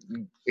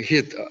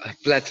hit, a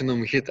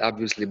platinum hit,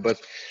 obviously. But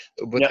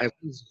Yeah. I've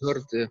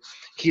heard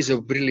he's a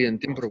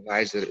brilliant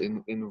improviser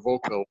in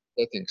vocal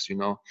settings.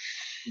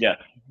 Yeah.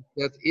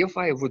 That if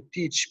I would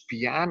teach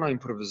piano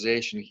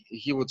improvisation,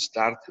 he would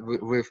start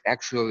with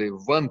actually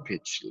 1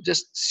 pitch,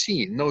 just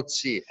C, note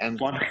C, and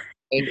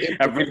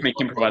A rhythmic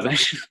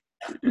improvisation.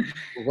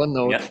 1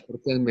 note Yeah. for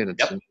 10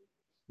 minutes, Yep.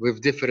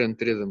 with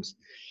different rhythms.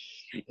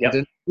 And Yep.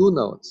 then 2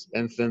 notes,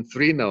 and then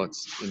 3 notes,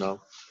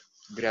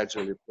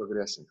 gradually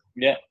progressing.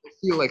 Yeah. I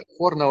feel like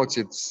 4 notes,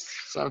 it's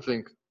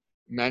something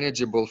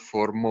manageable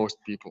for most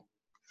people.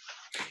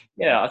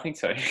 Yeah, I think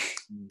so.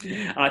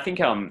 And I think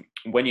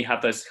when you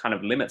have those kind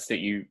of limits that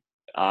you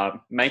are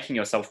making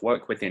yourself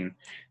work within,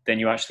 then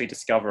you actually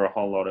discover a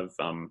whole lot of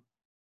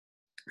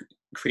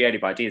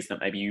creative ideas that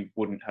maybe you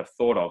wouldn't have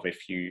thought of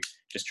if you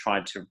just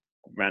tried to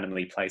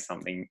randomly play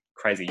something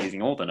crazy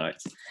using all the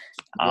notes.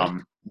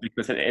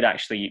 Because it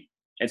actually,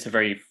 it's a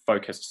very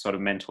focused sort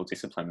of mental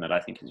discipline that I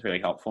think is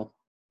really helpful.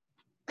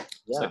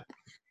 Yeah. So,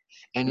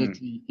 and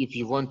if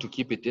you want to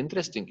keep it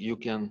interesting, you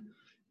can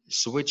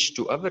switch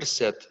to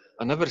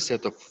another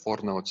set of 4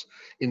 notes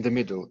in the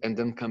middle, and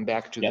then come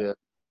back to the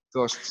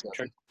first set,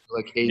 True.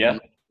 like A B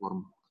form.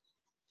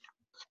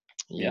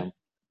 Yeah,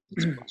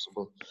 it's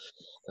possible.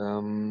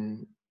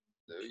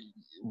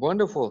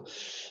 Wonderful.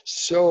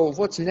 So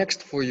what's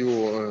next for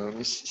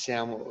you,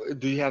 Sam?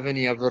 Do you have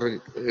any other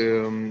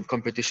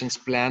competitions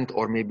planned,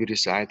 or maybe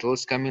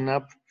recitals coming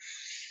up?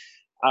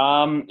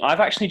 I've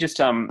actually just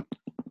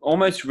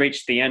almost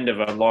reached the end of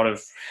a lot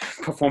of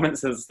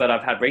performances that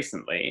I've had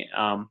recently.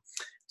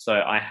 So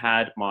I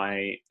had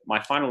my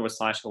final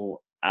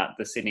recital at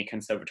the Sydney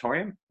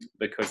Conservatorium,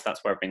 because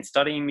that's where I've been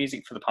studying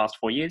music for the past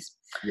 4 years.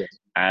 Yes.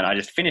 And I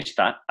just finished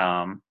that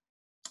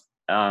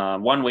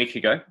 1 week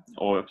ago,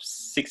 or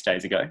 6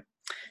 days ago.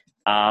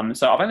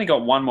 So I've only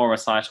got one more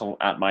recital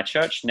at my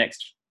church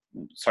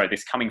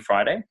this coming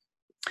Friday.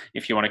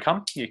 If you want to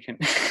come, you can.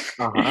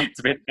 It's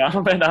a bit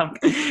far, but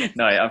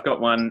no, I've got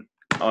one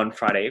on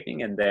Friday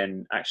evening, and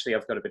then actually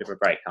I've got a bit of a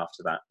break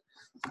after that.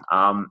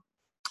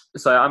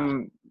 So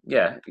I'm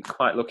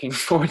quite looking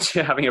forward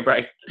to having a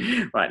break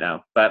right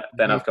now. But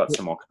then I've got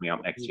some more coming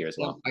up next year as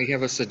well. I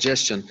have a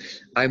suggestion.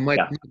 I might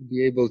not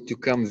be able to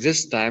come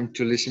this time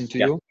to listen to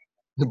you,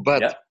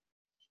 but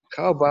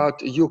how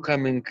about you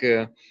coming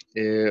to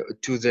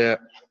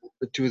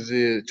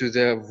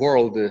the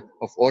world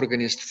of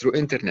organists through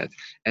internet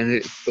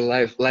and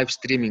live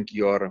streaming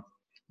your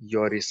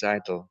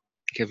recital?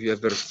 Have you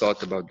ever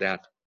thought about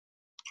that?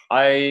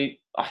 I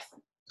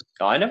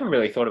never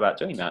really thought about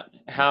doing that.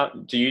 How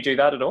do you do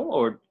that at all?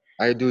 Or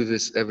I do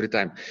this every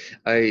time.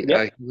 I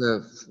have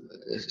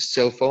a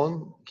cell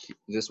phone,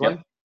 this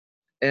one,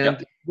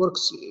 and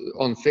works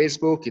on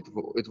Facebook,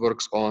 it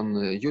works on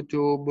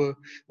YouTube,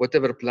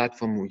 whatever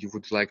platform you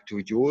would like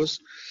to use.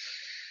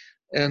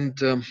 And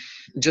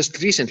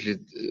just recently,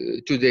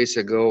 2 days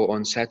ago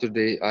on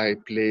Saturday, I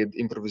played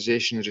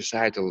improvisation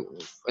recital,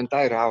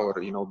 entire hour,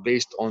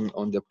 based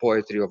on the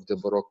poetry of the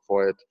Baroque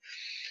poet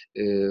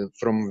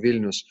from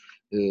Vilnius.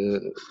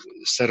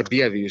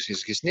 Sarbievius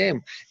is his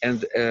name,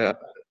 and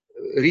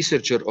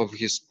researcher of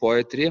his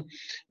poetry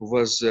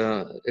was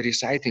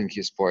reciting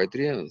his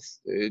poetry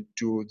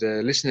to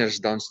the listeners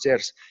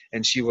downstairs,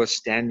 and she was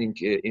standing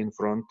in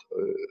front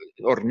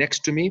or next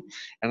to me,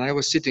 and I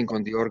was sitting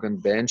on the organ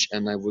bench,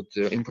 and I would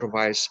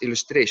improvise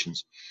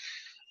illustrations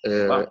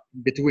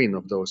between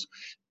of those,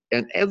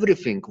 and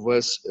everything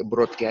was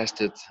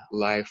broadcasted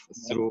live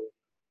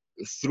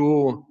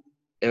through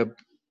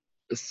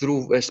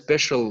a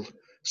special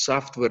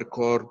software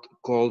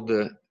called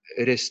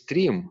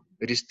Restream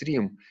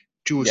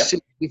to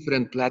 6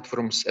 different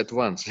platforms at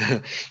once,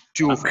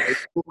 to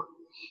Facebook,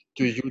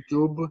 to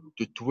YouTube,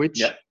 to Twitch,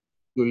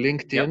 to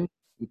LinkedIn,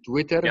 to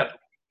Twitter,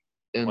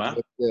 and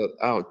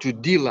to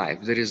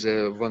DLive. There is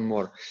one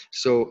more.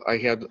 So I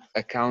had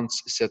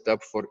accounts set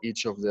up for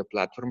each of the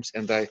platforms,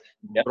 and I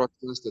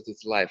broadcasted it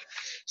live.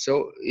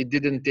 So it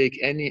didn't take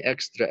any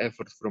extra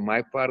effort from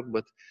my part,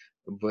 but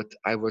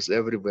I was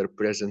everywhere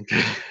present.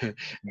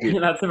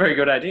 That's a very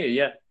good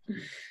idea.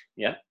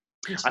 Yeah.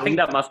 I think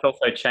that must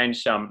also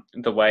change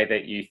the way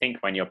that you think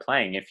when you're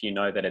playing. If you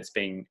know that it's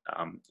being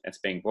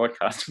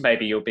broadcast,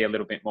 maybe you'll be a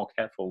little bit more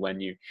careful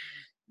when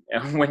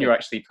you're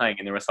actually playing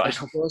in the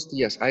recital.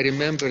 Yes, I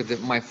remember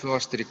my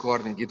first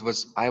recording.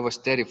 I was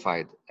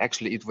terrified.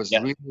 Actually, it was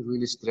really,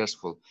 really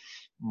stressful.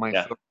 My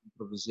first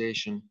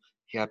improvisation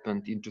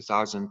happened in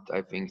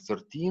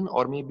 2013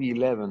 or maybe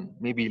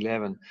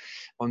 11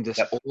 on this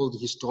old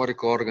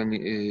historic organ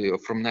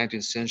from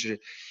 19th century,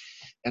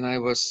 and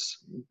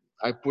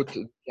I put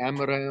a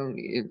camera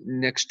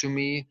next to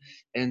me,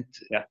 and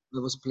I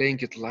was playing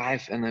it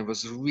live, and I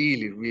was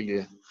really,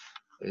 really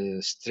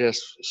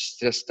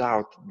stressed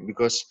out,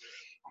 because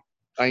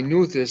I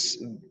knew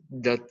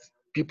that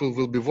people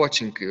will be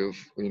watching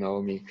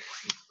me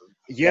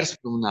years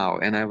from now,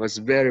 and I was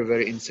very,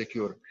 very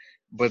insecure.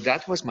 But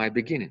that was my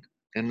beginning,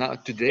 and now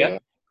today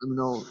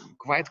I'm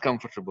quite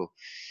comfortable,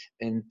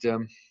 and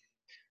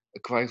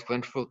quite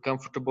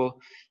comfortable.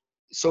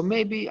 So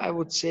maybe I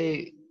would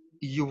say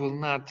you will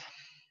not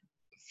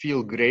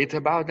feel great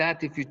about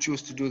that if you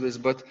choose to do this,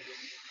 but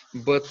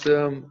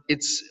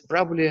it's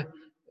probably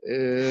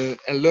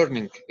a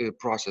learning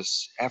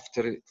process.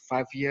 After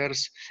 5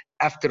 years,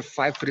 after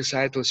 5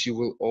 recitals, you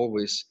will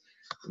always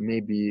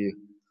maybe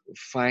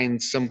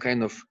find some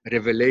kind of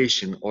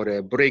revelation or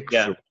a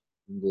breakthrough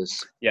in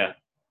this. Yeah.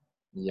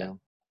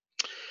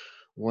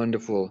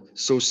 Wonderful.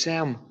 So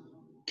Sam,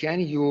 can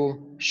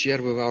you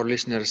share with our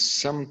listeners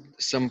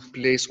some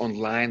place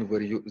online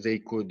where they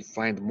could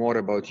find more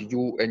about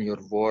you and your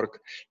work?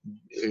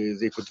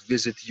 They could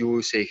visit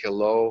you, say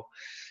hello.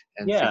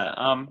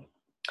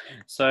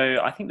 So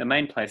I think the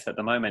main place at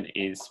the moment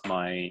is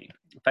my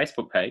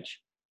Facebook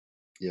page,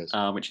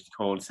 which is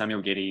called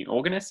Samuel Giddy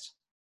Organist.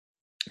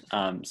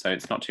 So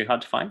it's not too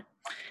hard to find.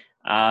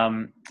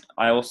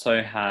 I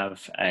also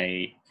have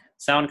a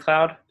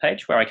SoundCloud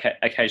page where I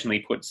occasionally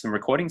put some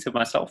recordings of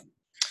myself.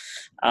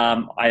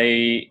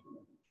 I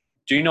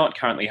do not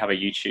currently have a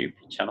YouTube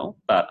channel,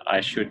 but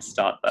I should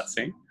start that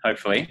soon,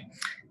 hopefully.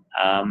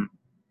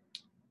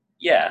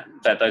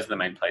 Those are the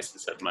main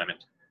places at the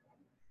moment.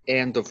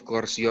 And of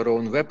course, your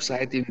own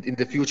website in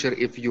the future,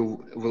 if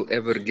you will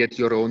ever get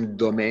your own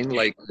domain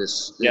like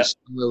this,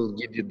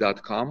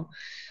 samuelgiddy.com,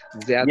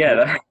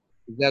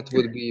 that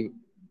would be,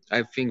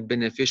 I think,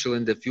 beneficial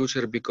in the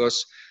future,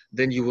 because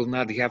then you will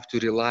not have to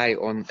rely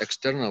on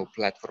external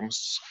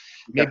platforms.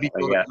 Maybe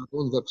your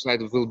own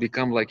website will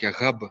become like a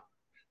hub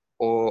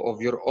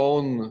of your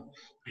own.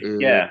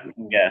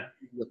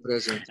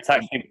 Present. It's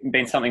actually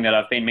been something that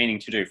I've been meaning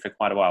to do for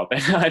quite a while,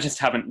 but I just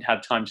haven't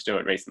had time to do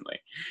it recently.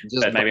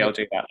 But maybe I'll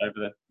do that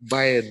over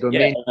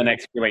the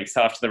next few weeks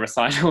after the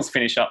recitals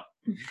finish up.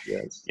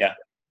 Yes. Yeah.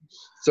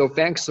 So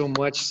thanks so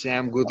much,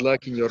 Sam. Good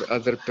luck in your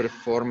other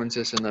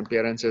performances and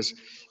appearances.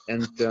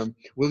 And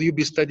will you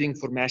be studying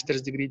for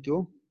master's degree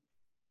too?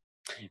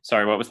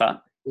 Sorry, what was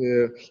that?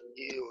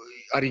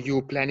 Are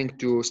you planning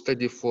to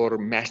study for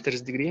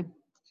master's degree?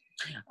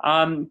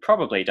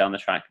 Probably down the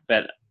track,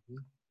 but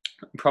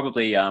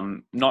probably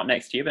not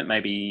next year, but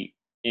maybe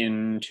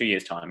in 2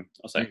 years' time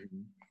or so.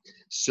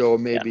 So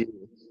maybe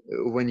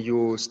when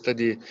you start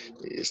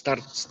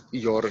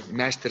your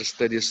master's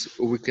studies,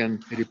 we can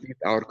repeat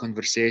our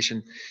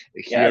conversation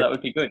here. Yeah, that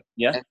would be good.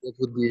 Yeah, and it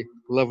would be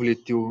lovely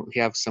to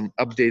have some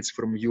updates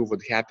from you,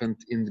 what happened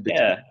in the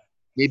between.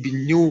 Maybe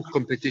new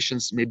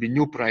competitions, maybe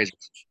new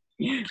prizes.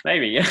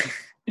 Maybe, yeah.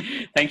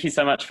 Thank you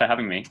so much for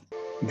having me.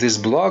 This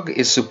blog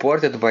is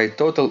supported by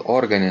Total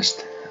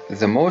Organist,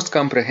 the most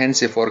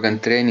comprehensive organ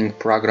training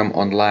program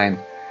online.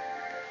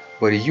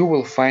 where you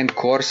will find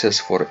courses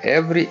for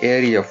every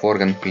area of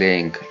organ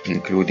playing,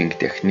 including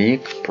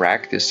technique,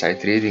 practice,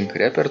 sight reading,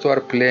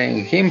 repertoire playing,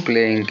 hymn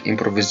playing,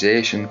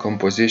 improvisation,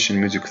 composition,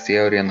 music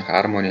theory and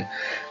harmony,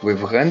 with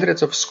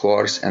hundreds of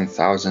scores and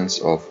thousands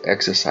of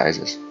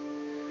exercises.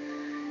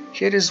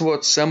 Here is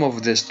what some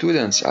of the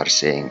students are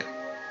saying.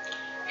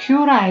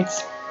 Hugh writes,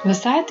 "The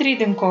sight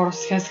reading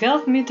course has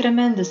helped me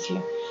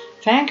tremendously.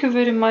 Thank you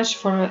very much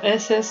for your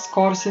essays,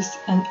 courses,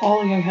 and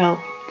all your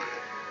help."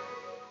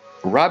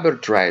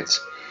 Robert writes,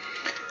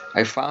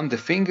 "I found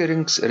the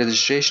fingerings,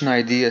 registration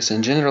ideas,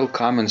 and general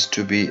comments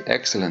to be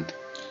excellent."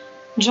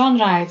 John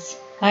writes,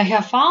 "I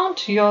have found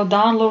your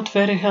download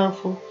very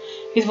helpful.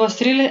 It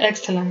was really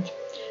excellent.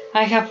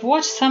 I have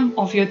watched some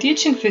of your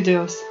teaching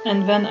videos, and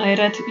when I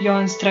read your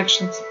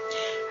instructions,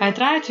 I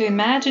tried to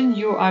imagine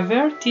you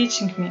were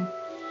teaching me.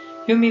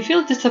 You may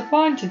feel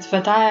disappointed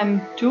that I am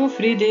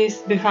 2-3 days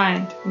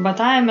behind, but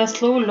I am a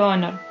slow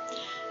learner,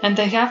 and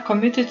I have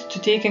committed to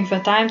taking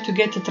the time to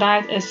get it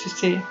right, as you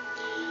say.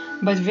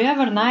 But the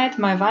other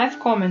night my wife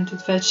commented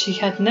that she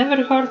had never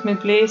heard me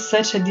play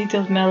such a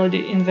detailed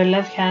melody in the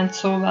left hand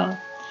so well.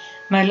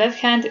 My left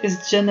hand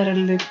is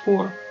generally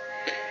poor."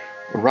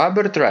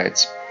 Robert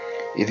writes,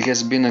 "It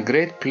has been a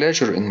great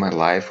pleasure in my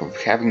life of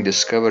having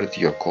discovered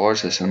your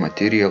courses and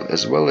material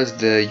as well as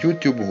the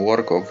YouTube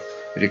work of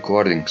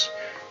recordings.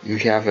 You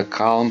have a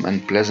calm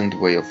and pleasant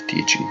way of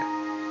teaching."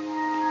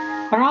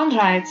 Ron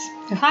writes,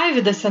 "Hi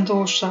Vidas and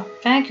Ausra,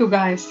 thank you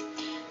guys.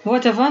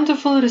 What a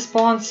wonderful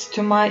response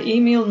to my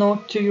email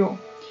note to you.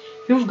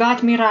 You've got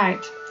me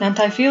right, and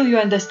I feel you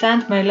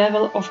understand my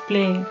level of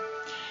playing.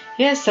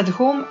 Yes, at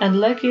home,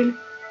 and lucky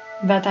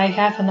that I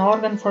have an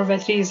organ for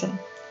that reason.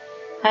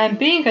 I am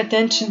paying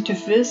attention to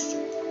this,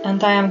 and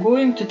I am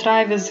going to try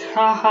this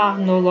haha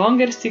no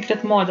longer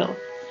secret model.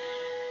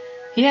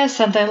 Yes,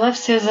 and I love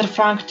Cesar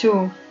Frank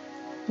too.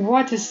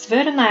 What is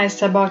very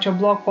nice about your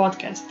blog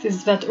podcast is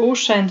that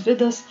Ausra and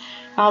Vidas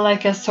are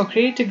like a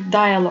Socratic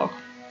dialogue,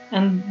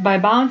 and by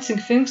bouncing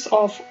things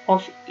off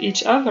of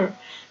each other,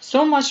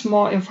 so much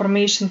more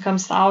information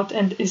comes out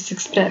and is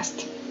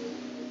expressed.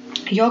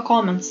 Your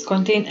comments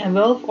contain a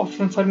wealth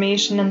of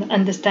information and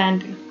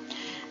understanding.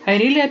 I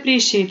really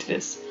appreciate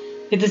this.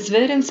 It is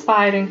very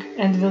inspiring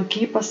and will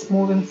keep us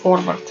moving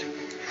forward."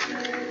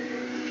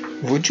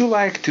 Would you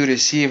like to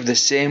receive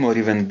the same or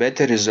even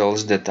better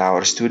results that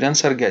our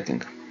students are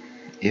getting?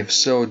 If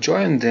so,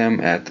 join them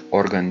at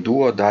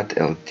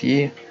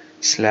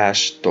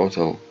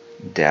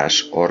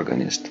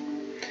organduo.lt/total-organist.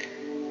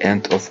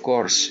 And of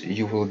course,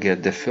 you will get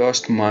the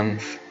first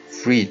month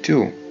free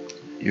too.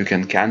 You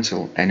can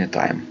cancel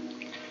anytime.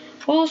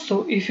 Also,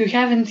 if you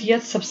haven't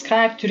yet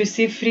subscribed to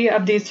receive free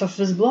updates of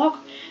this blog,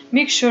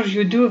 make sure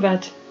you do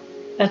that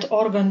at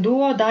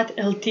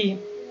organduo.lt.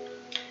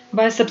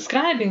 By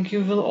subscribing,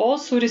 you will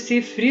also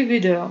receive free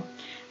video,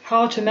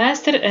 how to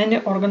master any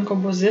organ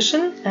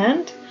composition,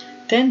 and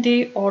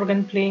 10-day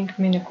organ playing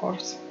mini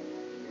course.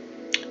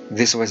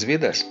 This was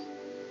Vidas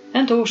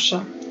and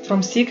Ausra from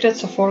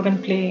Secrets of Organ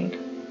Playing.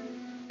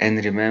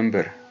 And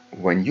remember,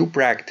 when you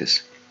practice,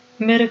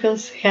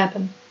 miracles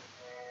happen.